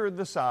larger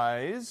the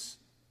size,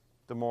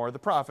 the more the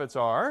profits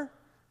are.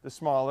 The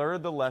smaller,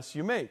 the less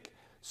you make.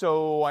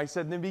 So I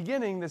said in the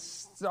beginning,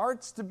 this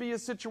starts to be a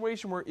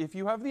situation where if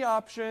you have the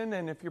option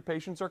and if your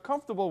patients are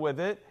comfortable with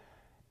it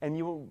and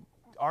you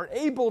are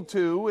able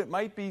to, it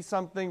might be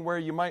something where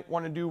you might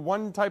want to do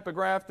one type of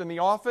graft in the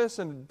office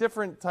and a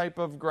different type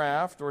of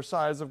graft or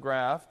size of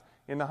graft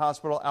in the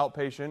hospital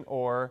outpatient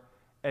or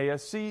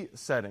ASC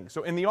setting.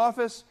 So in the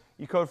office,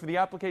 you code for the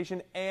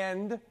application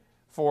and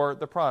for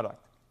the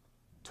product.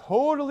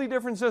 Totally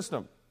different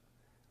system.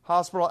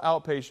 Hospital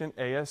outpatient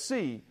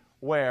ASC,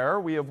 where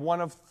we have one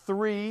of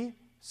three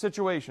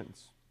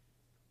situations,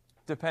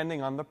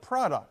 depending on the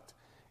product.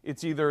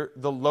 It's either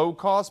the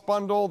low-cost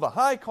bundle, the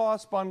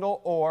high-cost bundle,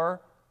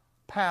 or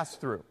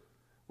pass-through,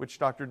 which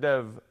Dr.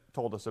 Dev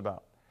told us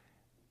about.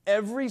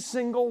 Every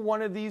single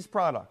one of these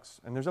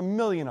products, and there's a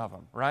million of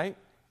them, right?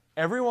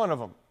 Every one of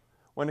them,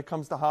 when it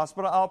comes to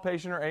hospital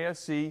outpatient or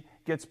ASC,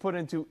 gets put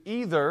into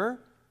either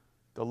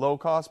the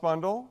low-cost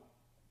bundle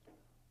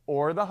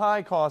or the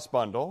high-cost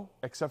bundle,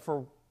 except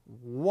for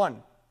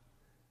one.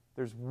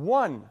 There's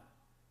one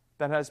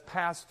that has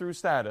pass-through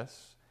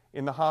status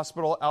in the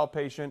hospital,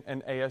 outpatient,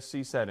 and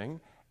ASC setting,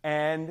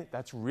 and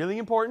that's really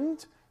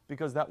important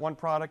because that one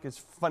product is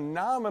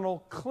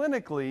phenomenal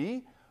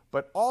clinically,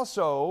 but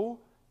also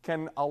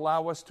can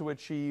allow us to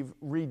achieve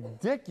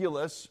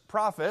ridiculous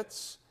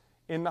profits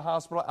in the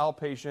hospital,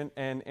 outpatient,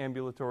 and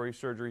ambulatory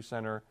surgery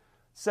center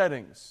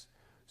settings.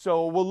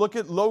 So we'll look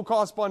at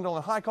low-cost bundle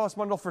and high-cost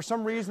bundle. For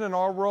some reason in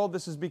our world,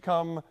 this has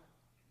become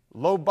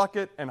low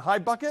bucket and high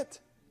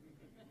bucket.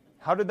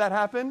 How did that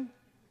happen?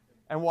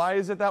 And why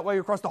is it that way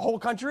across the whole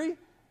country?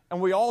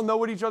 And we all know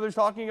what each other's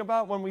talking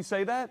about when we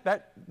say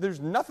that. There's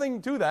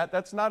nothing to that.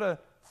 That's not a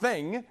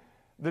thing.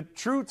 The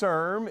true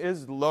term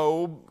is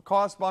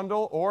low-cost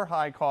bundle or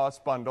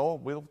high-cost bundle.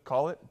 We'll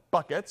call it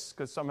buckets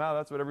because somehow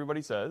that's what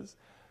everybody says.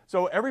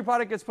 So every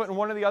product gets put in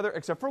one or the other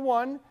except for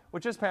one,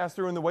 which is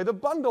pass-through. And the way the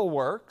bundle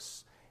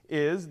works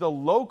is the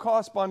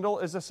low-cost bundle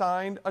is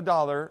assigned a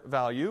dollar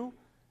value,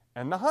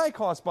 and the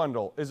high-cost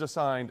bundle is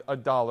assigned a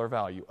dollar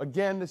value.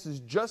 Again, this is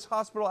just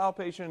hospital,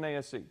 outpatient, and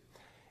ASC.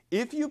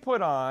 If you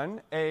put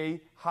on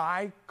a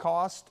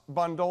high-cost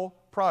bundle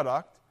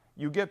product,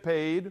 you get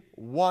paid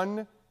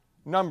one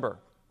number.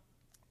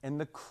 And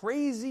the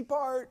crazy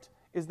part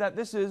is that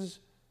this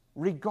is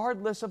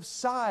regardless of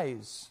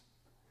size.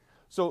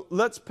 So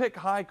let's pick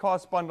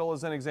high-cost bundle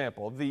as an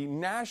example. The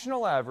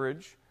national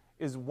average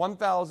is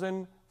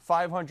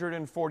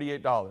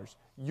 $1,548.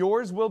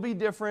 Yours will be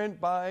different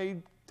by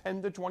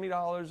 $10 to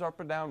 $20 up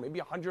or down, maybe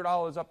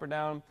 $100 up or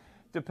down,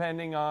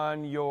 depending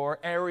on your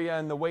area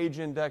and the wage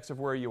index of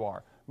where you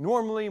are.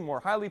 Normally, more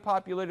highly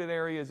populated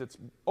areas, it's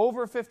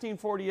over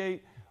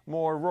 $1,548.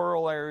 More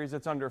rural areas,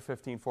 it's under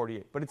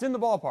 $1,548. But it's in the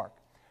ballpark.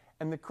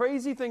 And the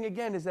crazy thing,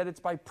 again, is that it's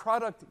by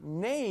product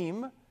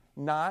name,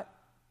 not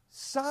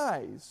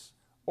size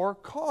or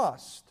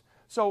cost.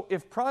 So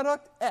if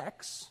product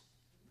X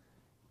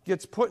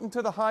gets put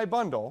into the high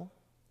bundle,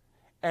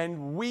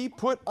 and we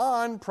put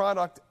on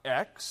product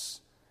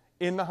X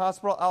in the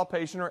hospital,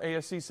 outpatient, or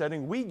ASC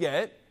setting, we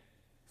get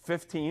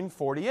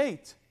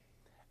 $1,548.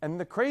 And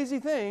the crazy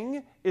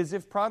thing is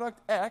if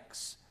product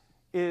X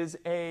is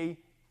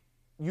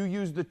you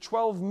use the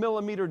 12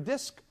 millimeter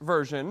disc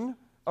version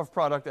of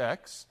product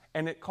X,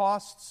 and it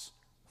costs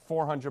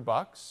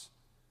 $400,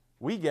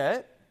 we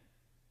get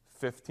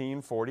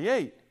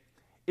 $1,548.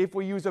 If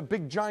we use a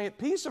big giant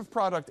piece of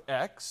product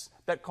X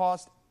that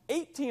costs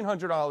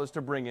 $1,800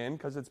 to bring in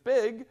because it's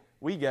big,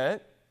 we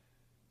get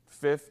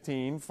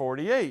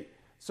 $1,548.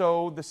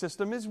 So the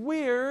system is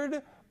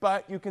weird,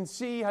 but you can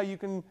see how you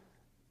can.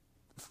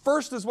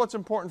 First is what's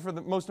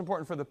important most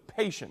important for the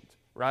patient,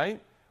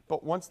 right?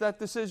 But once that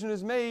decision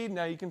is made,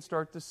 now you can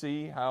start to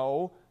see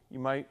how you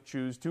might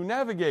choose to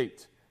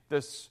navigate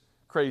this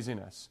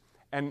craziness.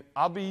 And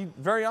I'll be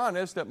very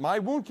honest, at my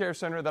wound care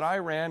center that I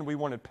ran, we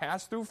wanted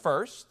pass-through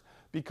first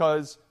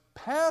because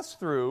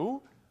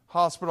pass-through,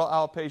 hospital,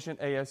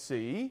 outpatient,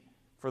 ASC,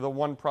 for the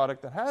one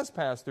product that has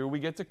pass-through, we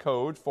get to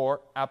code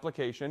for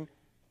application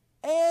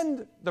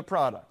and the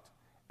product.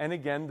 And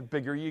again, the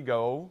bigger you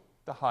go,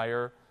 the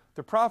higher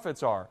the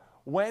profits are.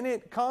 When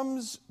it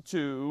comes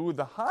to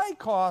the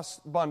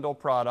high-cost bundle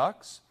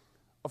products,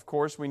 of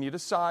course, we need a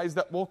size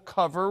that will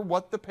cover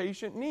what the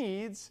patient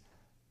needs.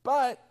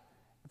 But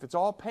if it's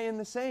all paying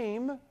the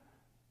same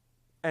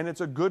and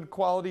it's a good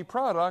quality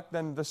product,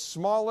 then the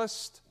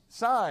smallest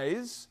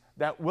size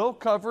that will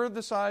cover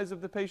the size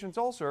of the patient's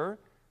ulcer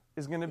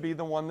is going to be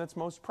the one that's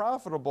most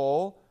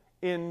profitable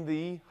in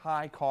the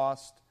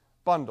high-cost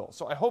bundle.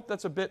 So I hope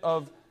that's a bit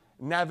of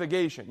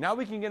navigation. Now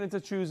we can get into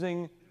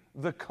choosing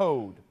the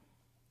code.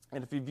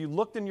 And if you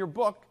looked in your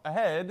book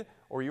ahead,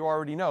 or you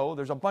already know,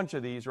 there's a bunch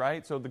of these,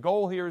 right? So the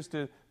goal here is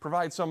to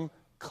provide some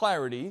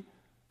clarity.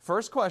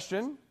 First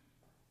question,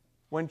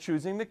 when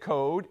choosing the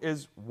code,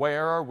 is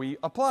where are we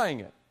applying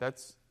it?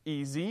 That's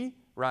easy,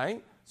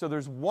 right? So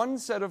there's one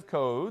set of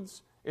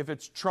codes if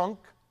it's trunk,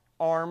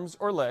 arms,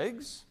 or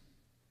legs.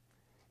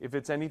 If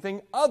it's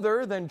anything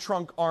other than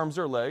trunk, arms,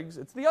 or legs,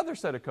 it's the other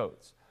set of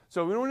codes.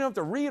 So we don't have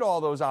to read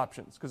all those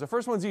options, because the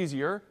first one's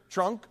easier,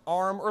 trunk,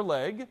 arm, or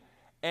leg.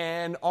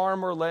 and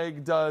arm or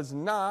leg does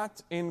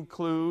not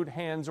include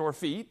hands or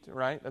feet,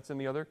 right? That's in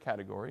the other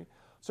category.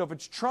 So if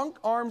it's trunk,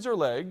 arms, or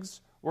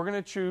legs, we're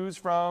going to choose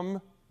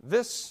from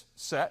this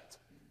set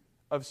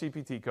of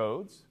CPT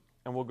codes,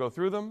 and we'll go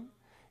through them.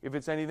 If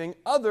it's anything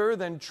other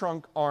than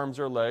trunk, arms,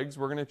 or legs,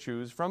 we're going to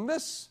choose from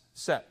this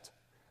set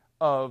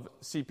of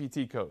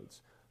CPT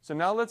codes. So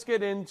now let's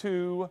get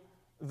into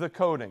the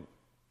coding.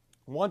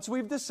 Once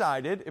we've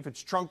decided if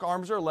it's trunk,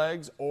 arms, or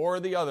legs, or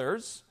the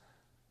others,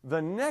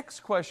 the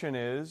next question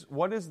is,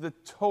 what is the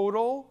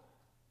total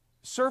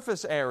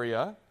surface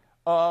area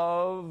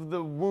of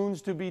the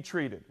wounds to be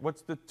treated?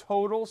 What's the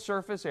total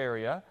surface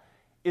area?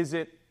 Is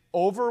it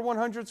over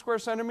 100 square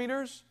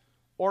centimeters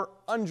or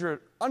under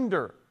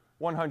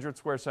 100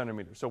 square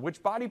centimeters? So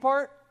which body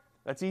part?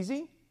 That's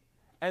easy.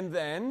 And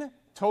then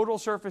total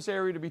surface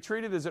area to be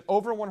treated, is it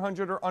over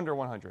 100 or under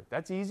 100?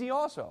 That's easy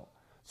also.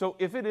 So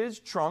if it is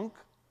trunk,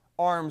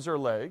 arms, or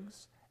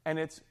legs, and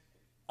it's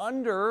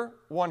under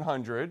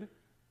 100,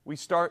 we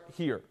start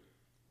here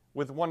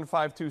with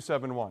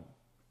 15271.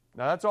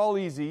 Now that's all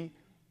easy.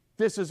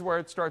 This is where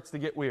it starts to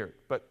get weird.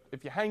 But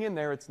if you hang in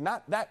there, it's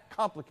not that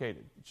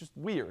complicated. It's just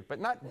weird, but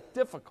not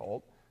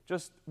difficult,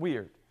 just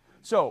weird.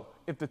 So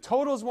if the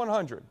total is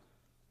 100,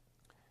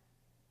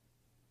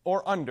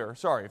 or under,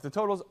 if the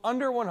total is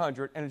under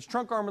 100 and it's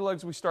trunk, arm, or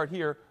legs, we start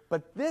here.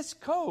 But this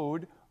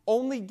code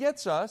only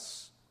gets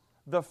us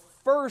the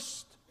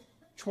first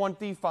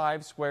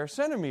 25 square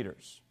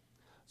centimeters.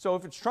 So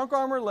if it's trunk,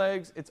 arm, or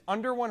legs, it's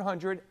under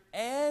 100,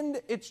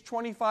 and it's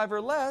 25 or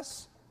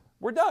less,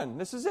 we're done.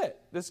 This is it.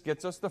 This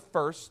gets us the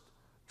first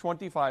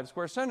 25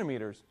 square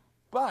centimeters.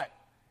 But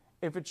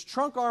if it's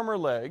trunk, arm, or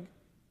leg,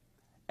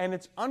 and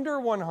it's under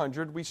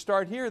 100, we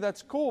start here.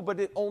 That's cool, but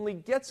it only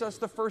gets us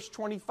the first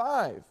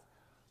 25.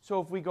 So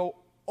if we go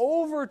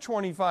over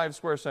 25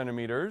 square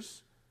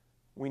centimeters,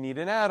 we need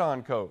an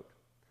add-on code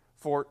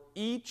for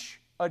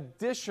each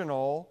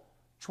additional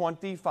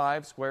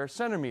 25 square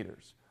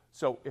centimeters.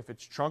 So if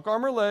it's trunk,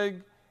 arm, or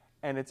leg,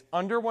 and it's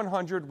under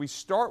 100, we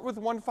start with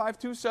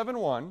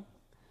 15271.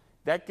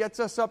 That gets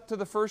us up to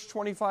the first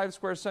 25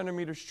 square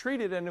centimeters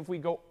treated, and if we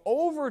go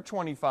over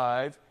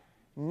 25,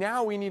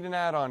 now we need an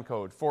add-on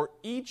code for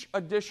each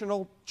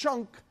additional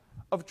chunk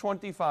of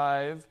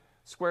 25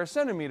 square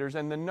centimeters,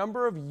 and the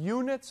number of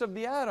units of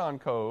the add-on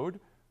code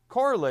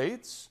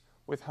correlates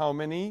with how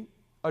many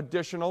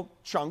additional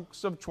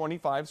chunks of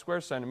 25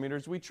 square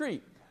centimeters we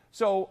treat.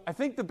 So I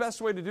think the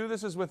best way to do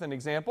this is with an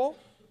example.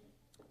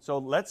 So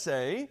let's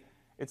say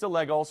it's a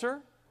leg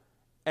ulcer,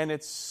 and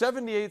it's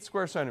 78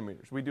 square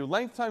centimeters. We do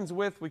length times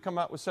width, we come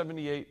out with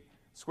 78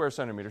 square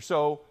centimeters.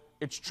 So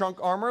it's trunk,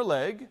 arm, or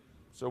leg,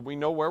 so we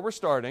know where we're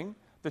starting.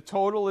 The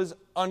total is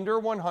under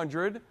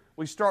 100.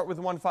 We start with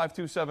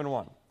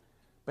 15271.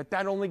 But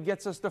that only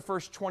gets us the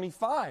first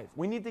 25.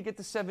 We need to get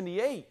to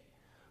 78.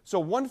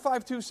 So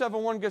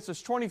 15271 gets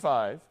us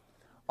 25.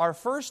 Our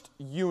first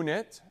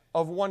unit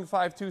of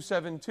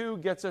 15272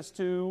 gets us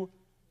to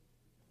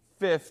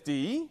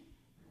 50.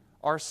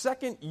 Our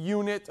second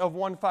unit of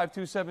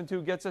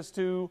 15272 gets us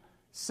to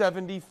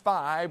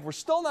 75. We're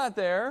still not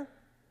there.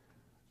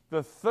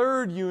 The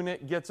third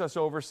unit gets us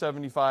over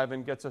 75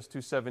 and gets us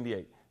to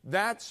 78.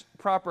 That's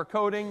proper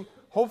coding.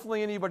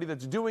 Hopefully anybody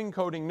that's doing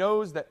coding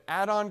knows that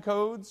add-on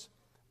codes,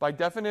 by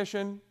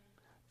definition,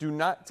 do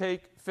not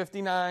take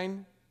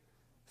 59,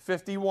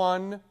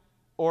 51,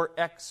 or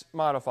X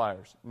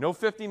modifiers. No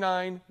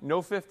 59,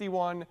 no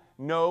 51,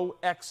 no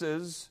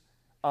X's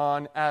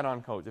on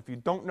add-on codes. If you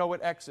don't know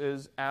what X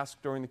is,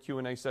 ask during the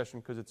Q&A session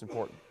because it's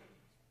important.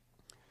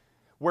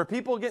 Where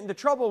people get into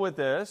trouble with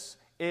this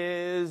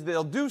is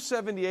they'll do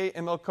 78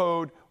 and they'll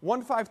code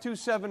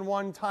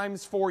 15271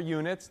 times 4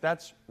 units.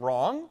 That's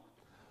wrong.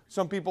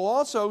 Some people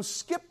also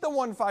skip the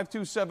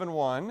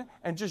 15271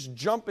 and just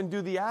jump and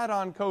do the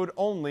add-on code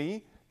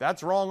only.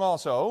 That's wrong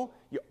also.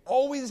 You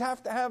always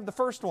have to have the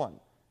first one.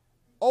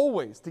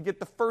 Always, to get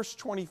the first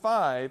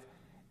 25,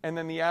 and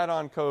then the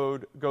add-on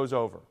code goes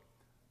over.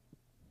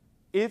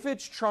 If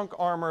it's trunk,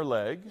 arm, or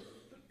leg,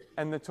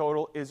 and the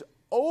total is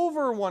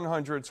over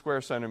 100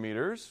 square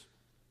centimeters,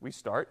 we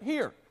start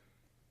here.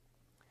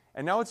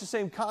 And now it's the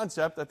same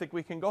concept. I think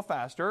we can go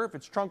faster. If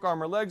it's trunk,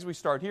 arm, or legs, we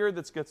start here.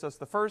 That gets us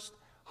the first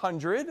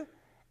 100.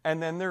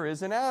 And then there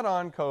is an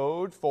add-on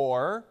code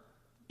for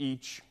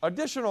each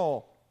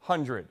additional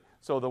 100.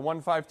 So the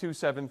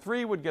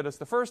 15273 would get us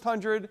the first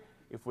 100.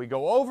 If we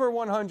go over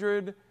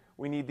 100,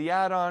 we need the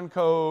add-on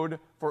code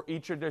for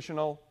each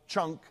additional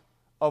chunk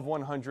of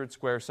 100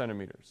 square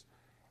centimeters.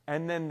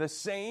 And then the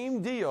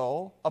same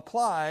deal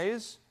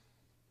applies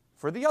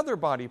for the other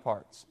body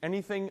parts.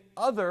 Anything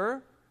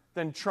other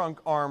than trunk,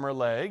 arm, or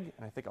leg,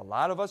 and I think a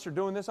lot of us are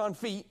doing this on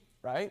feet,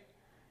 right?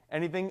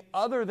 Anything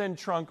other than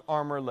trunk,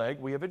 arm, or leg,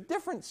 we have a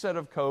different set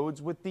of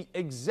codes with the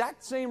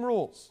exact same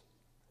rules.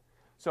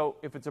 So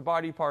if it's a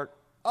body part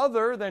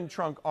other than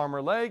trunk, arm,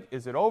 or leg,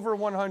 is it over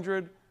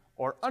 100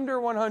 or under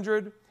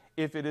 100?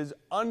 If it is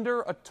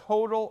under a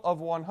total of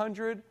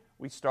 100,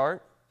 we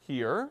start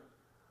here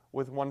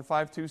with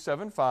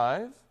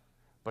 15275,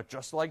 but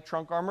just like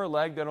trunk, arm, or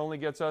leg, that only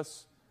gets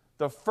us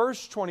the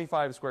first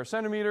 25 square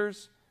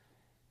centimeters.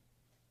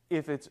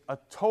 If it's a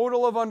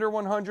total of under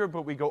 100,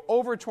 but we go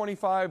over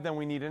 25, then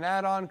we need an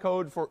add-on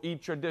code for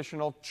each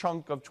additional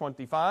chunk of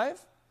 25.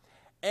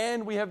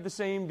 And we have the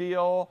same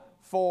deal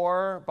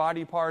for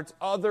body parts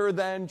other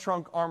than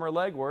trunk, arm, or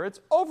leg, where it's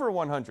over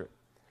 100.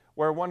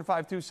 Where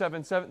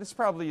 15277, this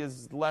probably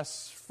is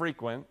less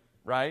frequent,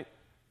 right?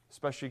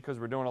 Especially because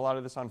we're doing a lot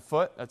of this on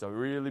foot. That's a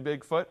really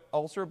big foot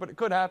ulcer, but it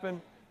could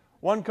happen.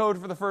 One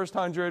code for the first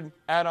 100,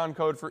 add-on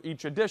code for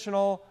each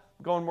additional.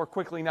 I'm going more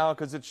quickly now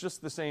because it's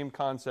just the same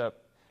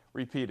concept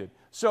repeated.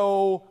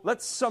 So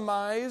let's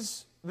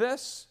surmise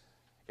this.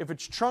 If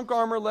it's trunk,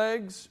 arm, or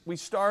legs, we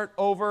start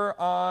over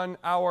on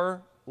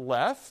our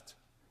left.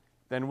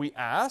 Then we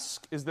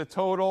ask, is the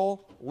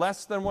total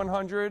less than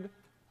 100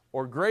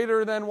 or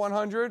greater than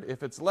 100?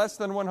 If it's less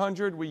than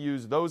 100, we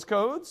use those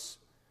codes.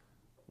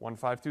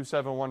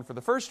 15271 for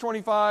the first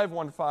 25,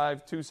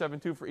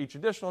 15272 for each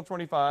additional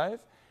 25.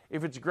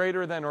 If it's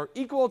greater than or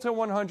equal to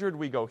 100,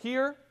 we go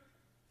here.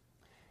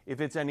 If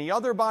it's any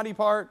other body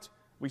part,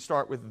 we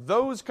start with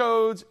those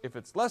codes. If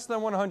it's less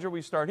than 100,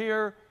 we start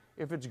here.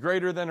 If it's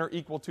greater than or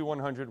equal to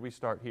 100, we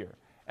start here.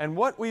 And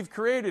what we've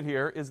created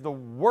here is the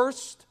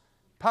worst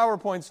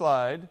PowerPoint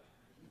slide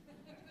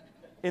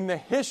in the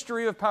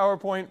history of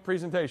PowerPoint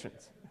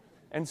presentations.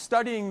 And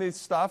studying this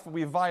stuff,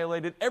 we've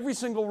violated every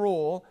single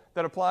rule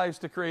that applies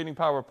to creating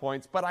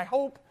PowerPoints. But I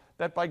hope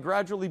that by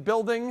gradually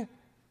building,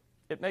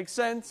 it makes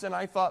sense. And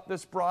I thought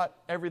this brought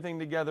everything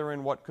together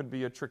in what could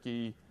be a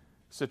tricky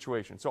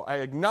situation. So I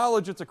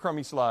acknowledge it's a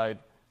crummy slide,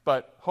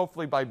 but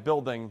hopefully by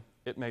building,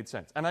 it made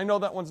sense. And I know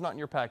that one's not in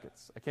your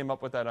packets. I came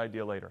up with that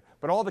idea later.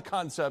 But all the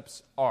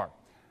concepts are.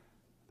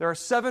 There are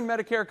 7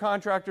 Medicare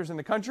contractors in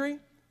the country.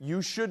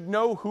 You should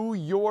know who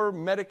your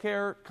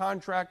Medicare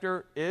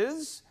contractor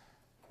is.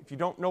 If you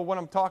don't know what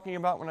I'm talking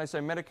about when I say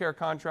Medicare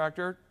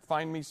contractor,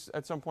 find me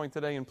at some point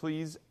today and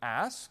please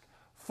ask.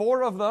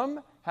 4 of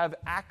them have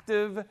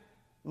active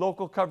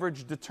local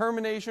coverage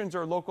determinations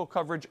or local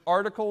coverage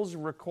articles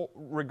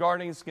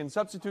regarding skin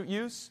substitute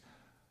use.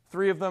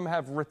 3 of them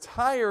have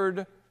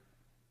retired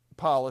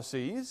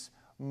policies.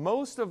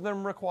 Most of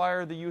them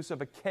require the use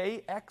of a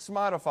KX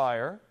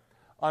modifier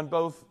on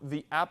both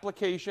the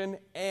application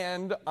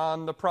and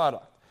on the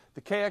product.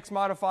 The KX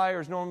modifier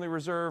is normally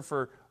reserved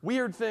for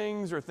weird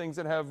things or things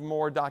that have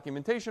more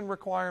documentation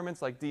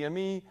requirements like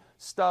DME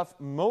stuff.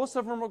 Most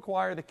of them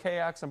require the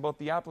KX on both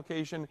the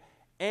application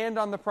and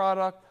on the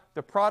product.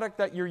 The product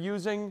that you're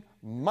using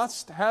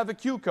must have a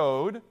Q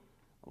code,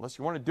 unless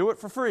you want to do it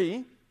for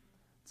free.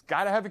 It's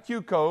got to have a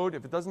Q code.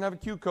 If it doesn't have a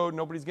Q code,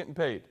 nobody's getting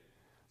paid.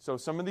 So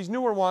some of these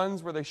newer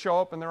ones where they show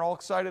up and they're all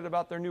excited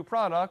about their new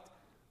product,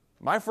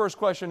 my first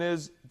question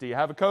is, do you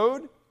have a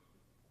code?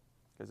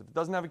 Because if it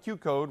doesn't have a Q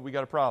code, we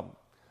got a problem.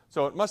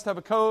 So it must have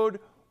a code.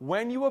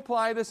 When you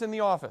apply this in the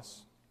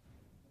office,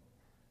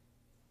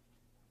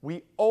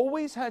 we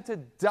always had to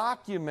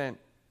document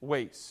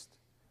waste,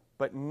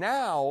 but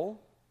now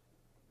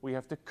we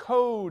have to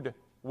code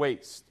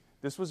waste.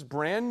 This was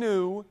brand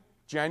new,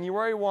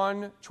 January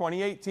 1,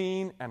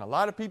 2018, and a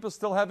lot of people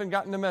still haven't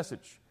gotten the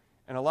message.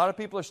 And a lot of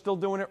people are still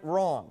doing it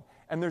wrong.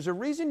 And there's a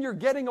reason you're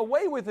getting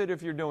away with it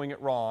if you're doing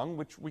it wrong,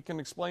 which we can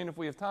explain if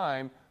we have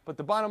time. But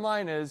the bottom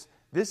line is,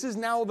 this is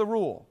now the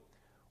rule.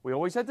 We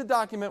always had to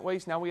document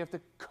waste. Now we have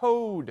to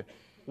code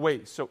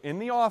waste. So in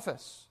the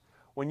office,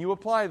 when you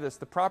apply this,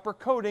 the proper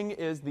coding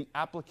is the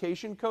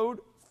application code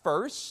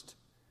first,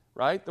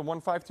 right? The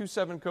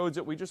 1527 codes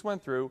that we just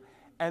went through.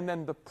 And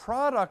then the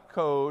product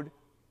code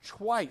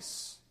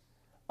twice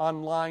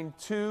on line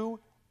 2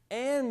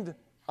 and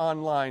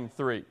on line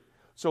 3.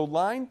 So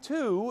line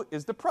 2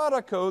 is the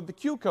product code, the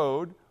Q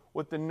code,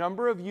 with the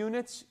number of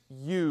units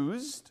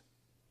used,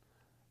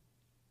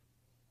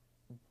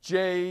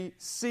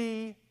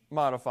 JC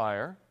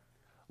modifier.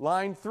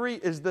 Line 3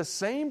 is the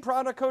same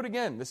product code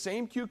again, the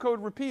same Q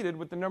code repeated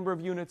with the number of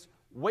units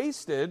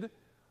wasted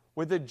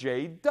with a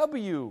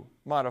JW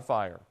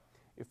modifier.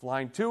 If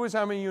line 2 is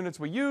how many units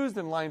we used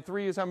and line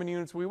 3 is how many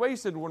units we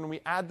wasted, when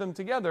we add them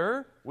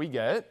together, we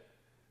get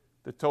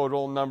the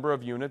total number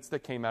of units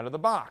that came out of the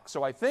box.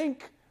 So I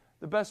think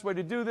the best way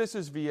to do this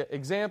is via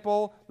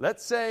example.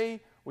 Let's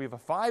say we have a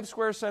 5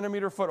 square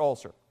centimeter foot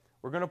ulcer.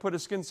 We're going to put a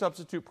skin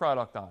substitute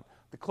product on.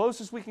 The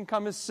closest we can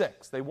come is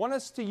 6. They want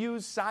us to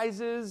use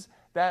sizes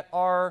that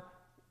are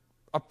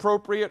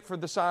appropriate for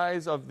the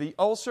size of the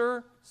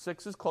ulcer.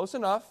 6 is close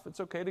enough. It's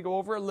okay to go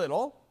over a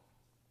little.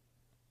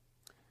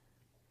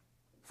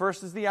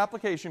 First is the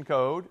application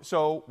code.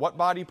 So what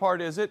body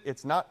part is it?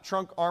 It's not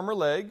trunk, arm, or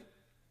leg,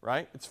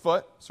 right? It's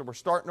foot. So we're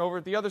starting over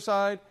at the other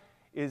side.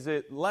 Is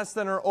it less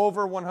than or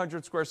over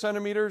 100 square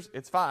centimeters?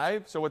 It's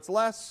 5, so it's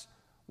less.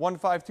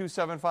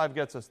 15275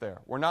 gets us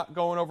there. We're not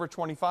going over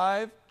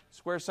 25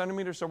 square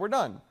centimeters, so we're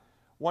done.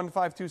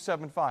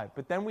 15275.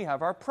 But then we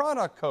have our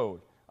product code.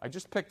 I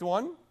just picked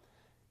one.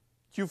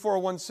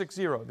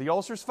 Q4160. The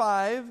ulcer's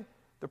 5.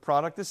 The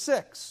product is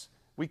 6.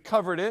 We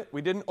covered it.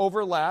 We didn't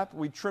overlap.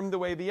 We trimmed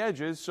away the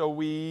edges, so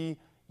we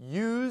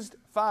used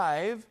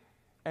 5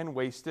 and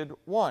wasted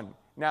 1.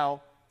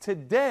 Now,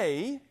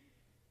 today,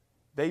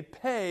 They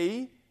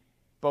pay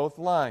both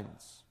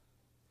lines.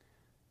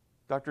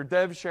 Dr.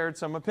 Dev shared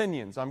some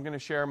opinions. I'm going to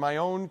share my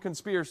own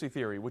conspiracy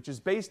theory, which is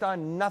based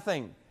on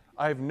nothing.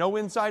 I have no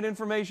inside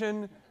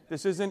information.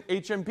 This isn't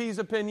HMP's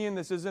opinion.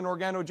 This isn't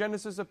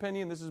Organogenesis'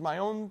 opinion. This is my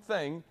own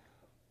thing.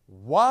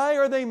 Why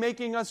are they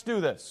making us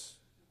do this?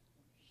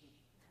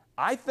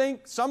 I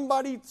think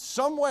somebody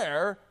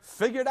somewhere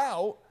figured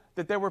out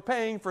that they were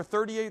paying for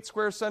 38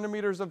 square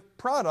centimeters of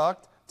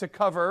product to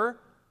cover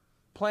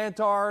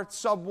plantar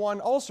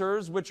sub-1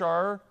 ulcers, which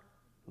are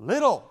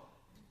little,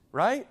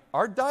 right?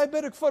 Our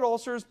diabetic foot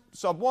ulcers,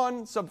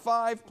 sub-1,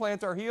 sub-5,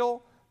 plantar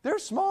heel, they're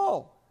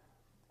small.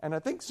 And I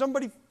think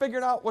somebody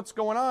figured out what's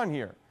going on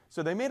here.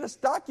 So they made us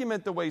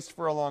document the waste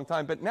for a long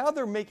time, but now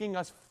they're making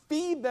us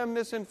feed them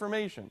this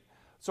information.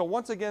 So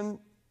once again,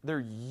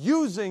 they're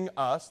using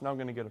us. Now I'm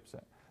going to get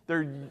upset.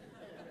 They're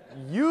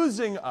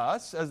using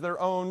us as their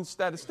own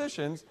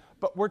statisticians,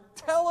 but we're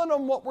telling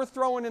them what we're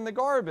throwing in the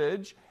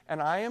garbage,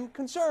 and I am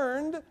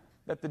concerned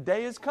that the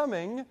day is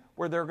coming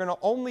where they're going to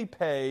only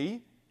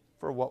pay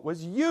for what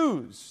was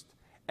used.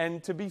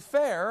 And to be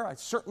fair, I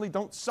certainly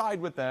don't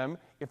side with them.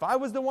 If I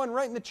was the one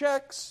writing the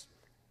checks,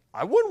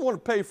 I wouldn't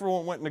want to pay for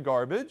what went in the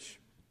garbage,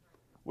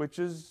 which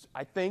is,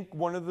 I think,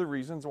 one of the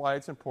reasons why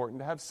it's important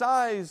to have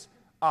size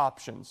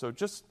options. So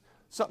just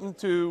something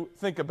to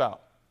think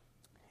about.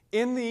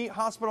 In the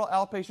hospital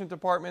outpatient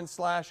department /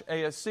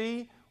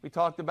 ASC, we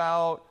talked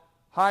about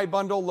high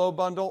bundle, low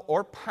bundle,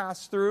 or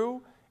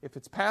pass-through. If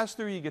it's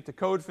pass-through, you get the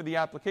code for the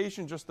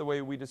application just the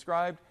way we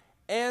described,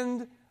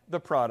 and the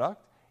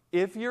product.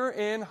 If you're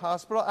in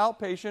hospital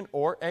outpatient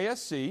or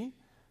ASC,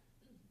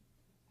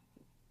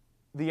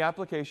 the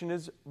application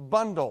is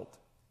bundled.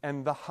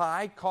 And the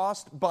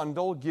high-cost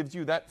bundle gives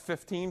you that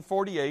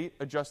 $15.48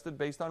 adjusted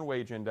based on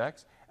wage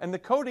index. And the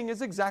coding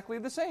is exactly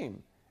the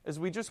same as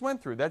we just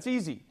went through. That's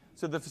easy.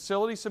 So the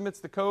facility submits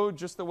the code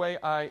just the way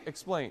I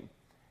explained.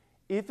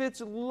 If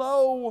it's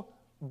low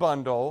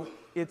bundle,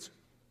 it's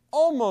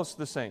almost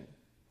the same.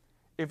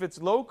 If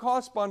it's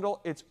low-cost bundle,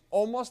 it's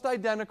almost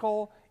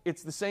identical.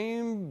 It's the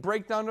same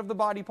breakdown of the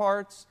body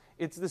parts.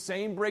 It's the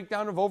same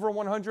breakdown of over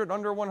 100,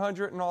 under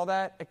 100, and all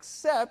that,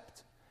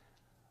 except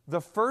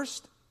the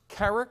first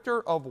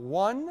character of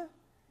 1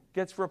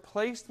 gets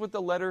replaced with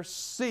the letter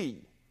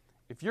C.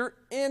 If you're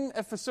in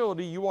a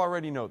facility, you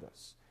already know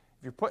this.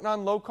 If you're putting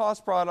on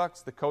low-cost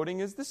products, the coding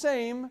is the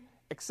same,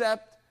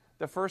 except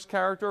the first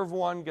character of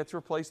 1 gets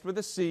replaced with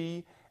a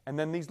C, and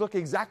then these look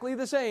exactly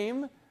the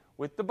same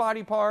with the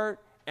body part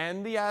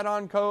and the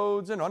add-on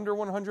codes and under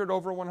 100,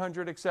 over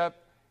 100,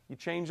 except you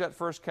change that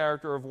first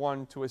character of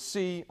 1 to a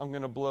C. I'm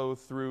going to blow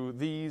through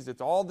these.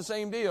 It's all the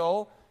same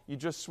deal. You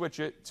just switch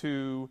it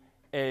to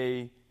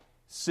a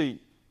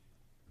C.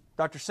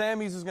 Dr.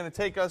 Samies is going to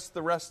take us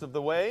the rest of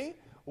the way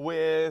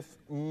with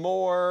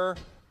more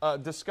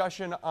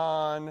discussion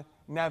on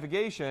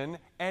navigation,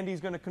 and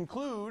he's going to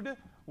conclude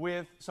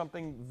with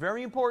something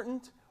very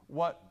important,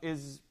 what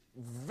is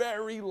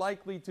very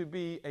likely to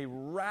be a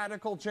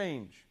radical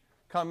change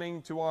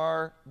coming to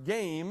our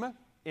game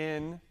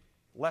in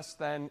less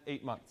than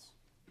 8 months.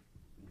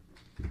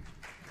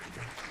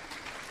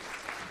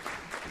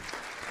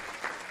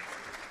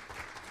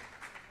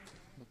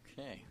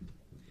 Okay.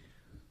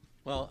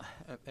 Well,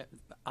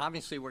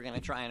 obviously we're going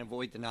to try and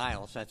avoid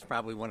denials. That's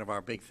probably one of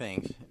our big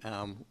things.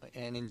 And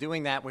in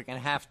doing that, we're going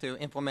to have to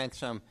implement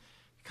some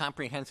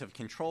comprehensive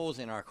controls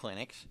in our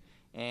clinics,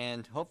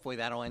 and hopefully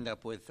that'll end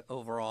up with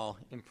overall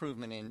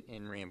improvement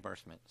in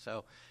reimbursement.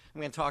 So I'm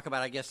going to talk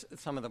about, I guess,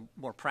 some of the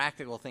more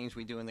practical things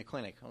we do in the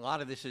clinic. A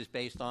lot of this is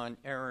based on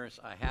errors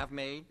I have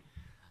made,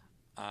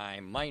 I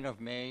might have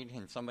made,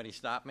 and somebody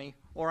stopped me,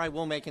 or I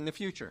will make in the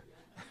future.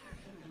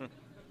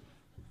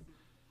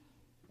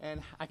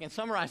 And I can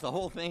summarize the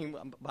whole thing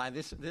by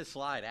this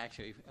slide,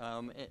 actually.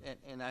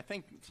 And I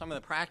think some of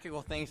the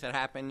practical things that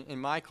happen in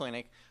my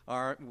clinic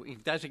are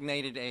we've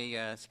designated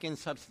a skin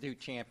substitute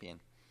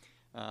champion.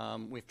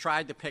 We've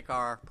tried to pick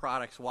our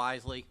products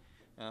wisely.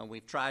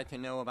 We've tried to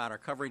know about our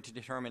coverage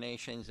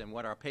determinations and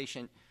what our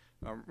patient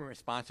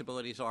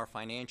responsibilities are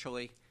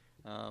financially.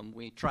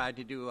 We tried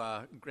to do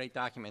great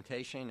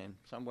documentation, and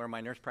somewhere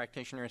my nurse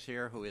practitioner is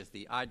here who is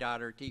the I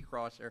dotter, T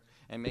crosser,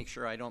 and make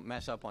sure I don't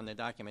mess up on the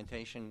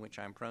documentation, which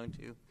I'm prone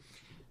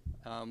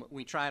to.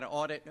 We try to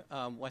audit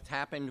what's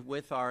happened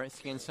with our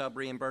skin sub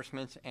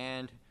reimbursements,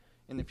 and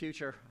in the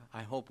future,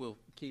 I hope we'll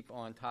keep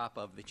on top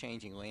of the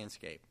changing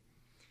landscape.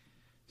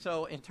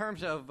 So in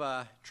terms of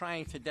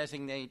trying to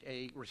designate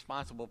a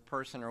responsible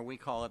person, or we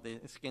call it the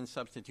skin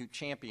substitute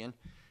champion,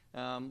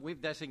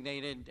 we've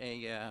designated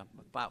a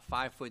about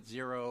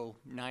 5'0",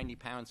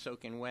 90-pound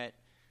soaking wet,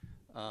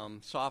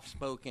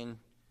 soft-spoken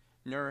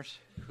nurse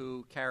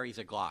who carries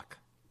a Glock.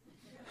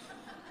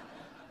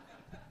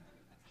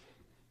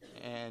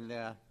 And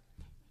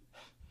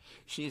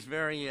she's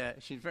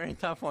very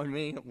tough on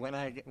me when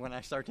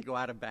I start to go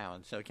out of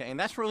bounds. Okay, and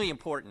that's really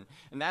important.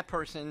 And that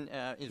person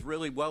is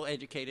really well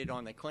educated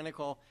on the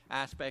clinical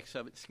aspects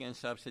of skin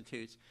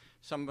substitutes,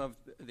 some of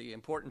the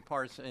important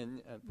parts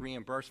in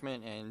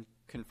reimbursement and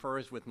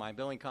confers with my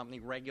billing company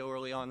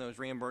regularly on those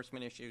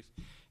reimbursement issues,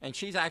 and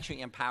she's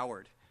actually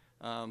empowered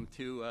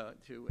to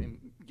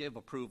give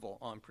approval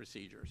on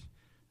procedures.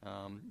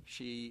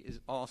 She is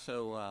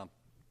also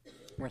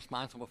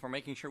responsible for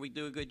making sure we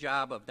do a good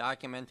job of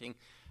documenting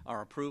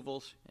our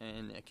approvals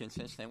in a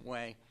consistent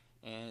way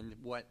and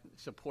what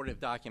supportive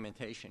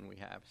documentation we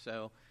have.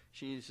 So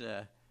she's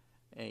a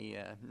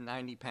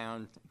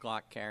 90-pound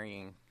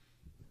Glock-carrying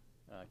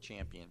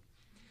champion.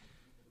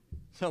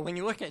 So when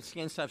you look at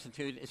skin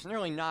substitute, it's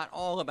really not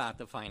all about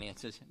the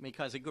finances,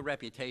 because a good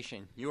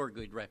reputation, your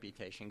good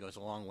reputation, goes a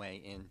long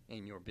way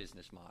in your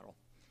business model.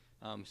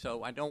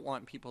 So I don't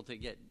want people to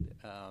get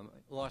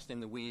lost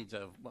in the weeds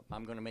of,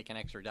 I'm going to make an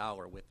extra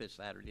dollar with this,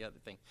 that, or the other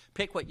thing.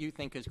 Pick what you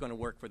think is going to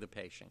work for the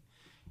patient.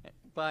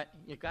 But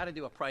you've got to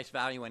do a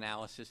price-value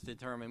analysis to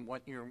determine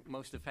what your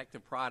most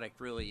effective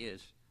product really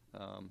is.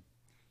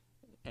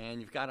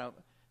 And you've got to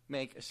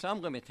make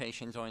some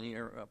limitations on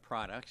your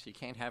products. You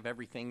can't have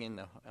everything in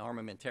the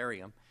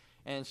armamentarium.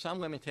 And some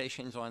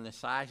limitations on the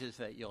sizes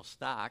that you'll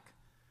stock.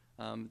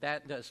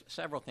 That does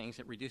several things.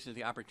 It reduces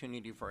the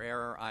opportunity for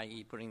error,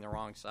 i.e. putting the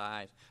wrong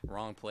size,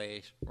 wrong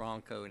place,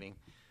 wrong coding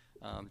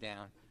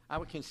down. I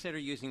would consider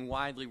using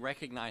widely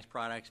recognized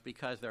products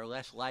because they're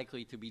less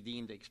likely to be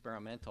deemed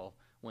experimental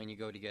when you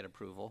go to get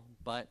approval.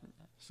 But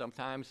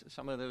sometimes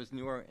some of those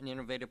newer and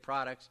innovative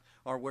products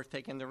are worth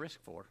taking the risk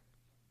for.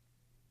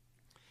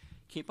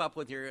 Keep up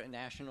with your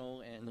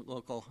national and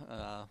local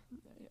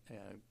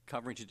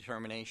coverage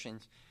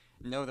determinations.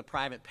 Know the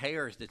private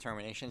payers'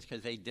 determinations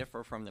because they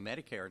differ from the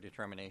Medicare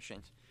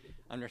determinations.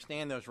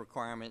 Understand those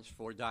requirements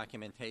for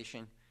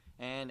documentation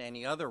and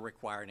any other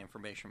required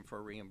information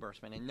for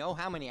reimbursement. And know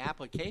how many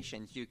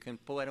applications you can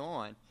put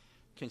on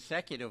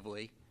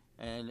consecutively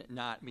and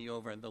not be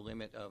over the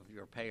limit of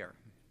your payer.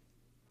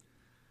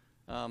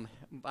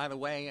 By the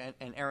way,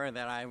 an error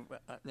that I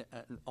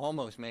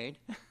almost made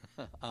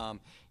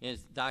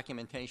is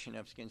documentation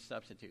of skin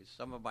substitutes.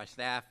 Some of my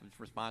staff is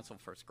responsible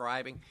for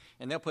scribing,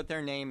 and they'll put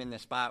their name in the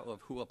spot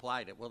of who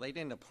applied it. Well, they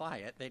didn't apply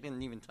it. They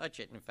didn't even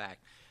touch it, in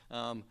fact.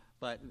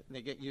 But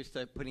they get used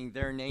to putting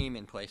their name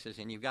in places,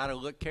 and you've got to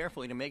look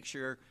carefully to make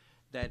sure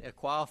that a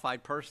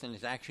qualified person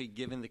is actually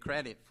given the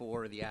credit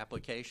for the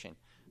application,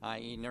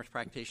 i.e. nurse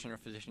practitioner,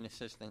 physician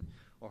assistant,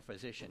 or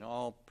physician,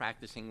 all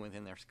practicing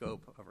within their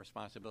scope of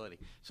responsibility.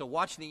 So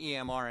watch the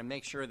EMR and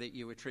make sure that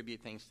you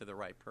attribute things to the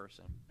right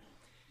person.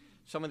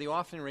 Some of the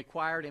often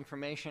required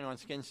information on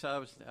skin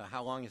subs: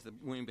 how long has the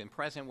wound been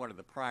present, what are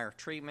the prior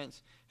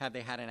treatments, have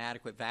they had an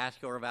adequate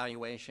vascular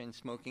evaluation,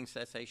 smoking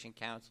cessation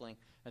counseling,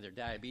 has their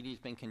diabetes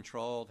been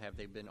controlled, have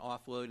they been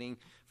offloading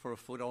for a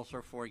foot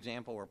ulcer, for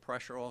example, or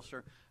pressure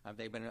ulcer, have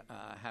they been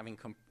having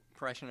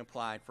compression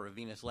applied for a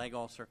venous leg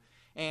ulcer,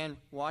 and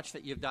watch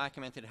that you've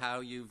documented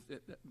how you've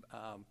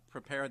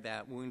prepared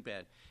that wound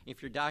bed.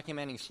 If you're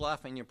documenting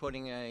slough and you're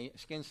putting a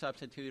skin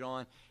substitute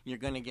on, you're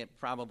going to get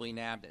probably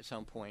nabbed at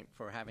some point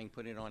for having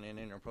put it on an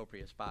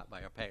inappropriate spot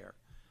by a payer.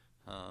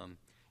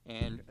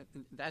 And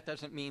that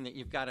doesn't mean that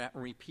you've got to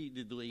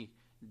repeatedly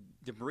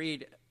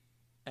debride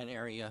an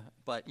area,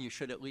 but you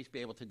should at least be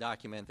able to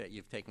document that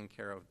you've taken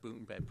care of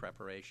wound bed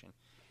preparation.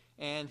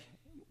 And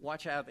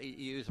watch out that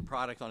you use a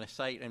product on a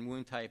site and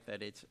wound type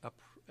that it's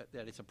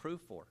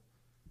approved for.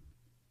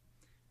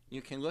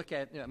 You can look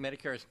at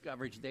Medicare's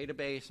coverage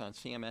database on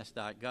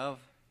cms.gov,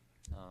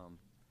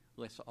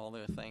 lists all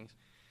those things.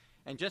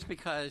 And just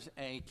because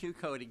a Q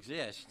code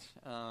exists,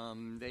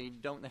 they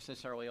don't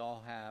necessarily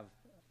all have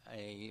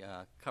a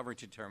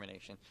coverage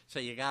determination. So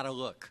you got to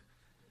look.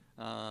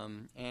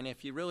 And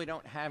if you really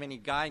don't have any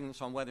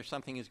guidance on whether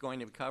something is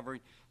going to be covered,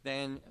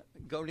 then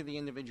go to the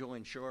individual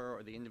insurer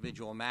or the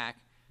individual MAC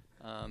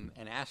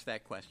and ask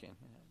that question.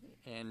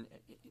 And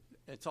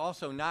it's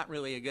also not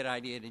really a good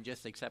idea to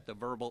just accept a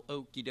verbal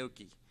okie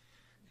dokie,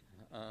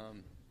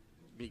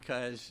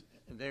 because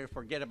they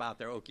forget about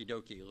their okie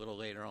dokie a little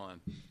later on.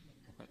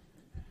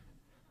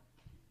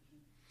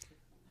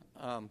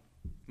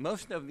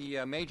 Most of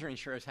the major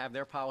insurers have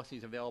their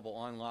policies available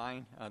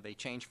online. They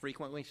change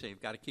frequently, so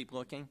you've got to keep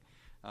looking.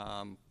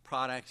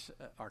 Products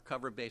are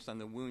covered based on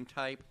the wound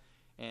type,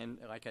 and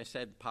like I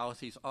said,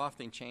 policies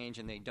often change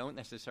and they don't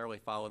necessarily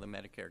follow the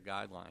Medicare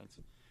guidelines.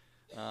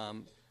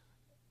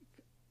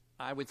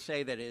 I would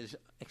say that it is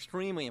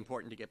extremely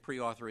important to get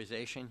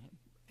pre-authorization,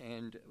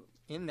 and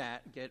in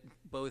that get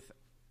both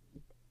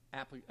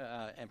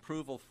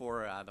approval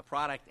for the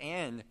product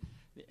and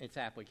its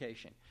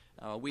application.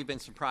 We've been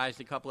surprised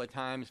a couple of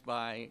times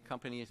by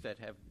companies that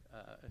have,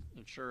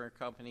 insurer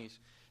companies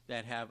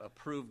that have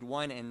approved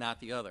one and not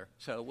the other.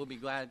 So we'll be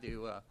glad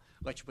to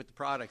let you put the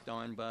product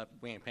on, but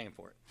we ain't paying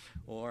for it.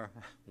 Or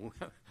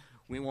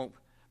we won't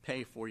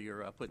pay for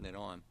your putting it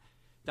on.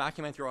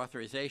 Document your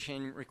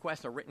authorization.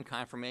 Request a written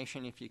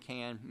confirmation if you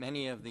can.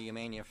 Many of the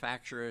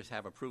manufacturers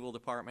have approval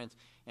departments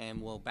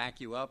and will back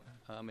you up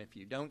if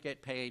you don't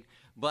get paid,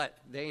 but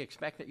they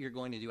expect that you're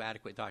going to do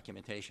adequate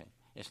documentation.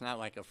 It's not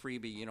like a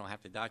freebie, you don't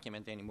have to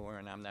document anymore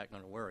and I'm not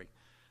going to worry.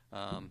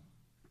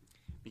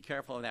 Be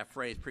careful of that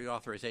phrase,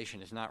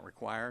 pre-authorization is not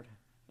required.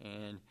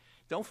 And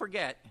don't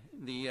forget,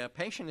 the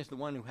patient is the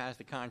one who has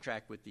the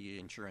contract with the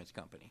insurance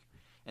company.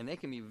 And they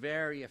can be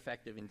very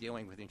effective in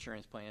dealing with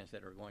insurance plans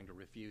that are going to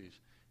refuse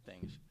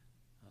things,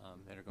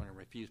 that are going to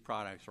refuse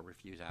products or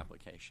refuse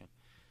application.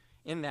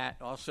 In that,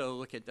 also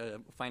look at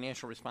the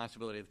financial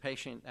responsibility of the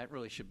patient. That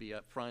really should be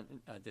upfront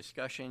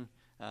discussion.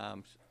 A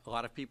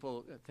lot of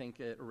people think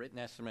a written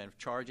estimate of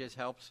charges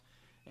helps,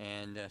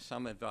 and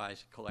some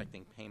advise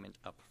collecting payment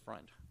up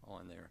front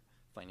on their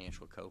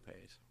financial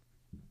copays.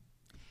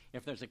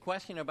 If there's a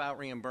question about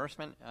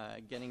reimbursement,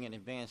 getting an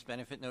advanced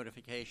benefit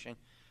notification,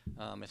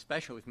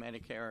 especially with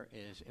Medicare,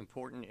 is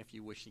important if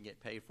you wish to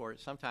get paid for it.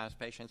 Sometimes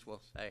patients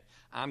will say,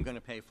 I'm going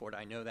to pay for it.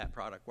 I know that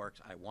product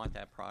works. I want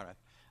that product.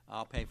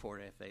 I'll pay for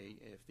it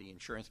if the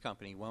insurance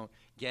company won't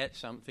get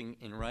something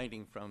in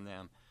writing from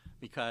them.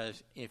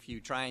 Because if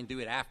you try and do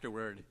it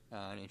afterward,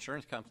 an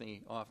insurance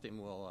company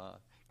often will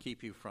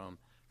keep you from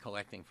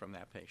collecting from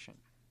that patient.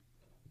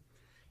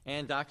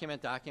 And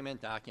document.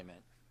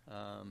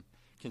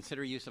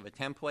 Consider use of a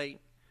template,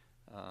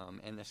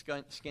 and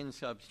the skin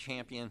subs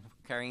champion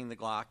carrying the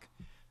Glock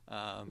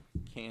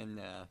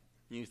can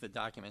use the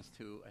documents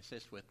to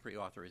assist with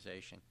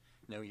pre-authorization.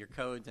 Know your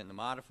codes and the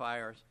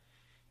modifiers,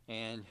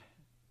 and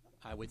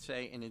I would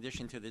say, in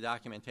addition to the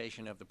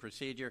documentation of the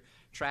procedure,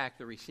 track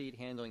the receipt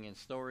handling and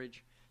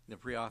storage, the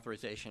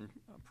pre-authorization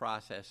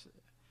process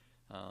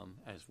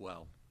as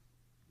well.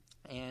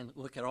 And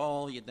look at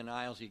all your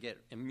denials you get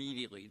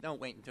immediately.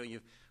 Don't wait until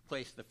you've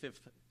placed the 5th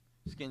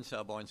skin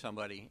sub on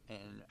somebody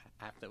and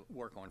have to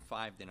work on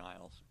 5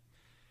 denials.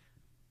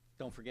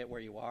 Don't forget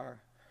where you are.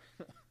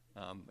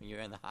 You're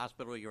in the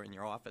hospital, you're in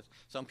your office.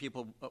 Some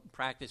people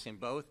practice in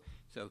both,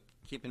 so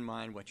keep in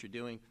mind what you're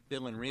doing.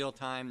 Bill in real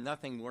time.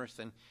 Nothing worse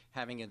than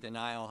having a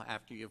denial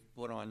after you've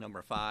put on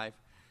number 5.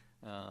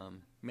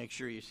 Make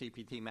sure your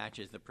CPT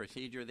matches the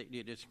procedure that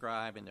you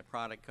describe and the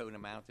product code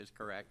amount is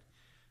correct.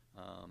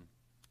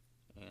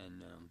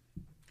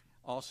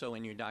 Also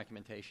in your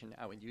documentation,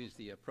 I would use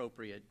the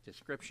appropriate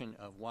description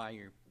of why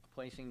you're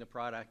placing the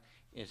product.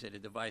 Is it a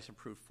device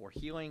approved for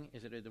healing?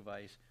 Is it a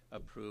device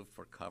approved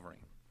for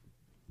covering?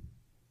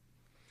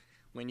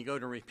 When you go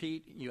to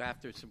repeat, you have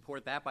to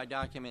support that by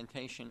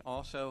documentation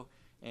also,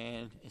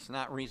 and it's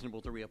not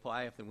reasonable to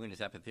reapply if the wound is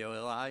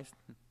epithelialized.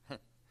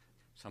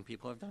 Some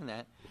people have done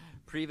that.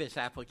 Previous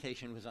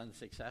application was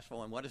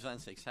unsuccessful, and what does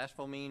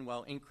unsuccessful mean?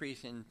 Well,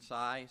 increase in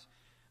size,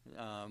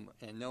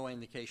 and no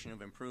indication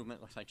of improvement,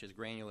 such as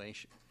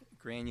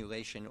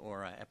granulation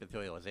or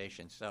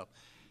epithelialization. So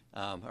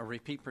a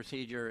repeat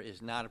procedure is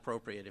not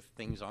appropriate if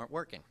things aren't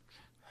working.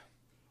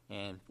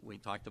 And we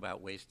talked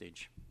about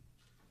wastage.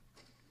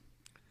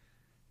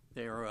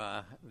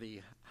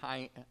 The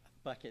high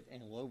bucket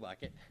and low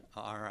bucket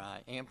are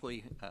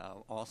amply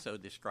also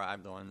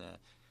described on the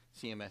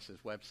CMS's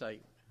website,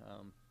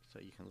 so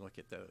you can look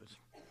at those.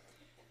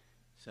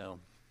 So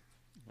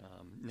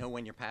know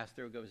when your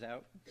pass-through goes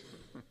out.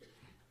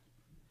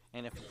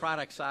 And if the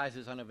product size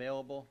is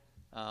unavailable,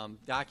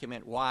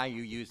 document why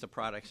you use the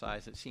product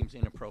size that seems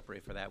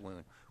inappropriate for that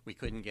wound. We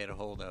couldn't get a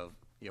hold of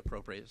the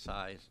appropriate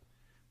size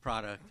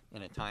product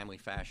in a timely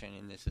fashion,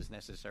 and this is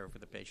necessary for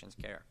the patient's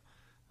care.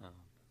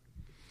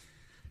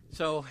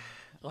 So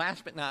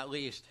last but not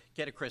least,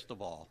 get a crystal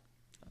ball.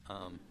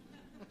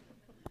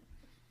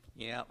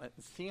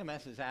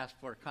 CMS has asked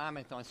for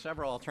comment on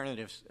several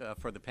alternatives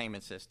for the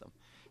payment system.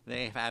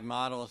 They've had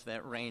models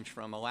that range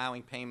from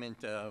allowing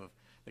payment of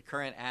the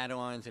current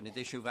add-ons and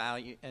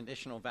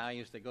additional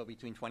values that go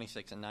between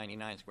 26 and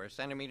 99 square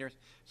centimeters.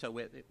 So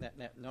with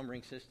that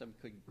numbering system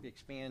could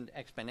expand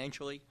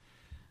exponentially,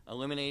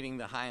 eliminating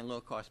the high and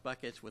low cost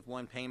buckets with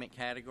one payment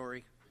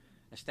category,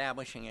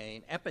 establishing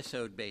an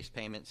episode-based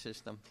payment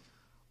system,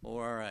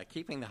 or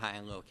keeping the high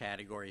and low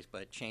categories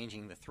but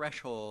changing the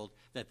threshold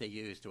that they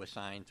use to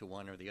assign to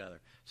one or the other.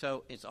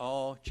 So it's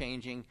all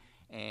changing,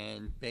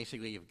 and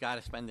basically you've got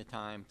to spend the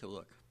time to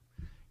look.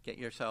 Get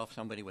yourself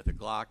somebody with a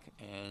Glock,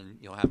 and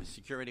you'll have a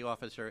security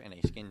officer and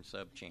a skin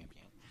sub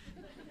champion.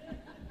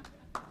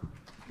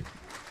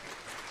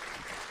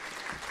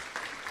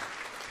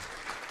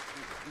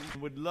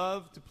 Would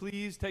love to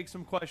please take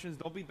some questions.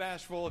 Don't be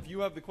bashful. If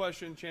you have the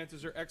question,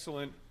 chances are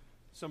excellent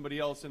somebody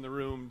else in the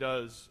room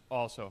does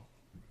also.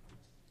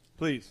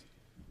 Please.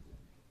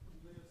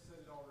 You may have said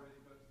it already,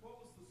 but what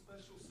was the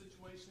special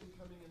situation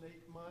coming in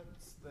 8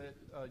 months that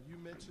you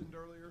mentioned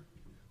earlier?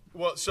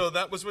 Well, so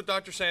that was what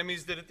Dr.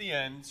 Samies did at the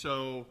end.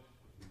 So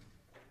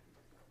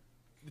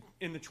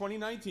in the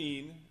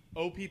 2019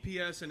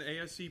 OPPS and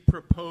ASC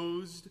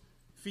proposed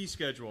fee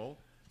schedule,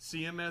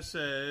 CMS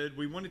said,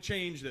 we want to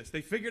change this.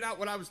 They figured out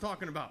what I was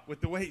talking about with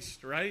the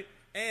waste, right?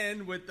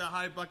 And with the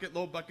high bucket,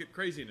 low bucket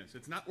craziness.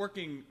 It's not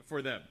working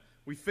for them.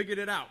 We figured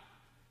it out,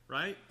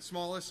 right?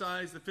 Smallest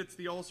size that fits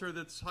the ulcer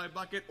that's high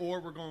bucket, or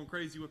we're going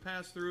crazy with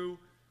pass-through,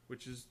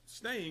 which is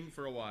staying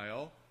for a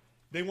while.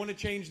 They want to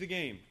change the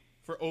game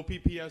for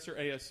OPPS or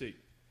ASC.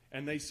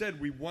 And they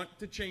said, we want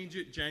to change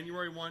it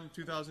January 1,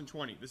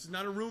 2020. This is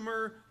not a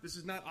rumor. This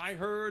is not I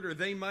heard or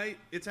they might.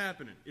 It's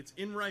happening. It's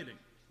in writing.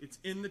 It's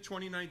in the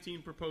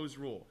 2019 proposed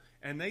rule.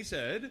 And they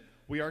said,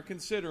 we are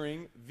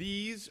considering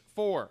these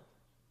 4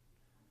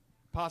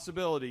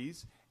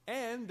 possibilities,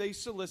 and they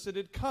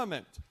solicited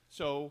comment.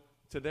 So,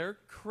 to their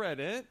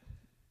credit,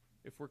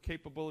 if we're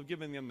capable of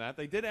giving them that,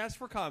 they did ask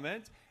for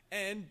comment,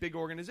 and big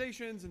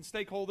organizations and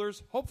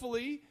stakeholders,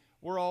 hopefully,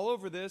 were all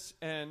over this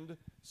and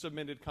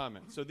submitted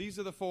comments. So these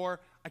are the 4.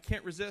 I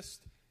can't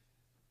resist.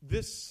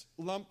 This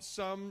lump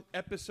sum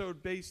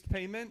episode-based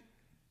payment,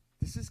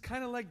 this is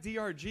kind of like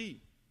DRG,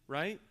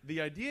 right?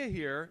 The idea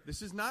here,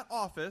 this is not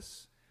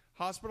office,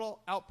 hospital,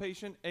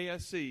 outpatient,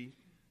 ASC.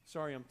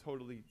 Sorry, I'm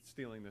totally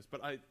stealing this,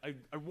 but I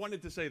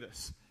wanted to say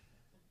this.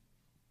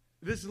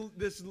 This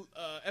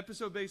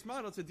episode-based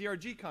model, it's a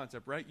DRG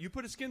concept, right? You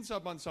put a skin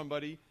sub on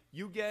somebody,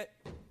 you get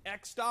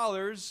X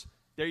dollars,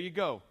 there you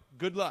go.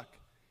 Good luck.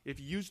 If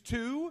you use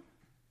 2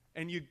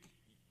 and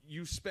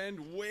you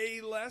spend way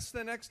less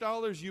than X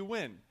dollars, you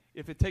win.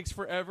 If it takes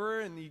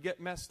forever and you get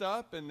messed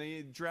up and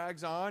it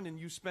drags on and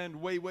you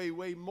spend way, way,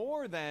 way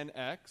more than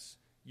X,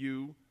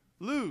 you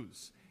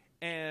lose.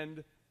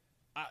 And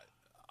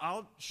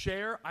I'll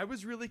share, I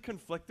was really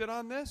conflicted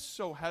on this,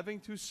 so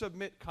having to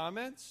submit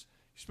comments,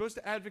 you're supposed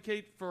to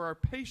advocate for our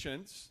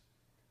patients.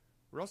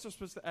 We're also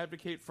supposed to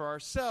advocate for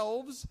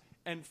ourselves.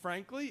 And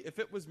frankly, if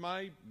it was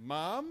my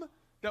mom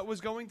that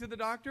was going to the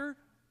doctor,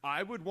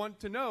 I would want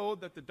to know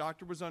that the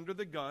doctor was under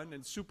the gun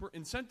and super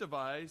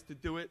incentivized to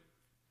do it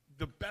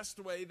the best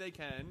way they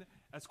can,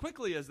 as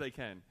quickly as they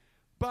can.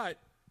 But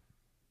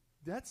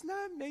that's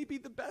not maybe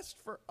the best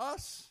for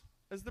us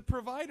as the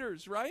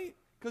providers, right?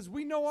 Because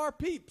we know our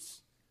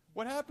peeps.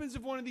 What happens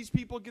if one of these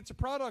people gets a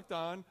product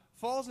on,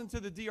 falls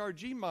into the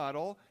DRG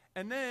model,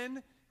 and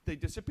then they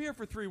disappear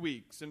for 3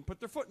 weeks and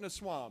put their foot in a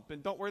swamp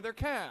and don't wear their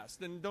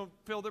cast and don't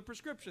fill their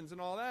prescriptions and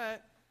all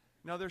that?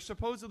 Now, they're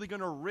supposedly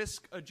going to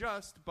risk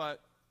adjust,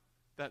 but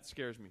that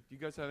scares me. Do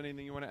you guys have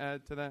anything you want to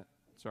add to that?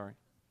 Sorry.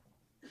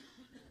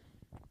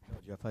 No,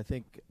 Jeff, I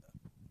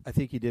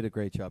think you did a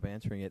great job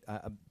answering it.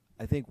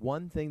 I think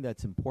one thing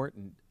that's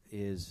important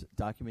is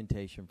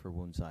documentation for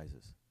wound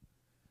sizes.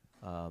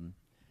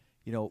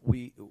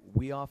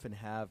 We often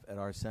have at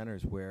our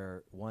centers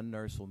where one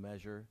nurse will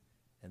measure,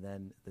 and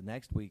then the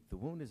next week the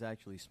wound is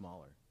actually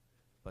smaller,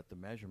 but the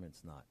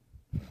measurement's not.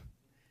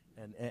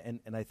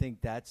 And I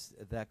think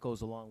that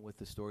goes along with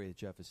the story that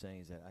Jeff is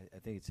saying, is that I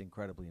think it's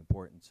incredibly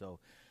important. So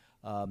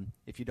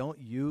if you don't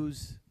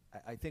use,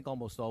 I think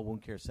almost all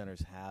wound care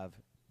centers have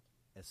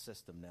a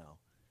system now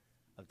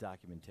of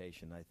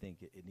documentation. I think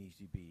it needs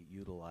to be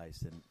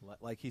utilized. And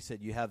like he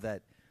said, you have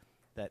that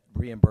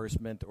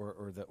reimbursement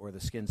or the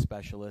skin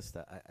specialist.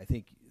 I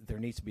think there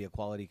needs to be a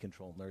quality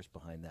control nurse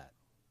behind that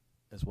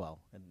as well,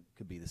 and it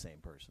could be the same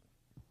person.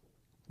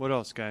 What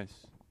else, guys?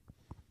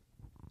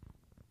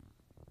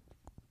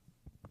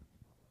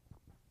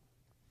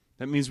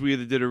 That means we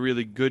either did a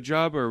really good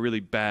job or a really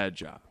bad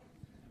job.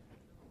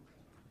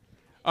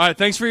 All right,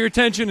 thanks for your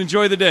attention.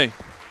 Enjoy the day.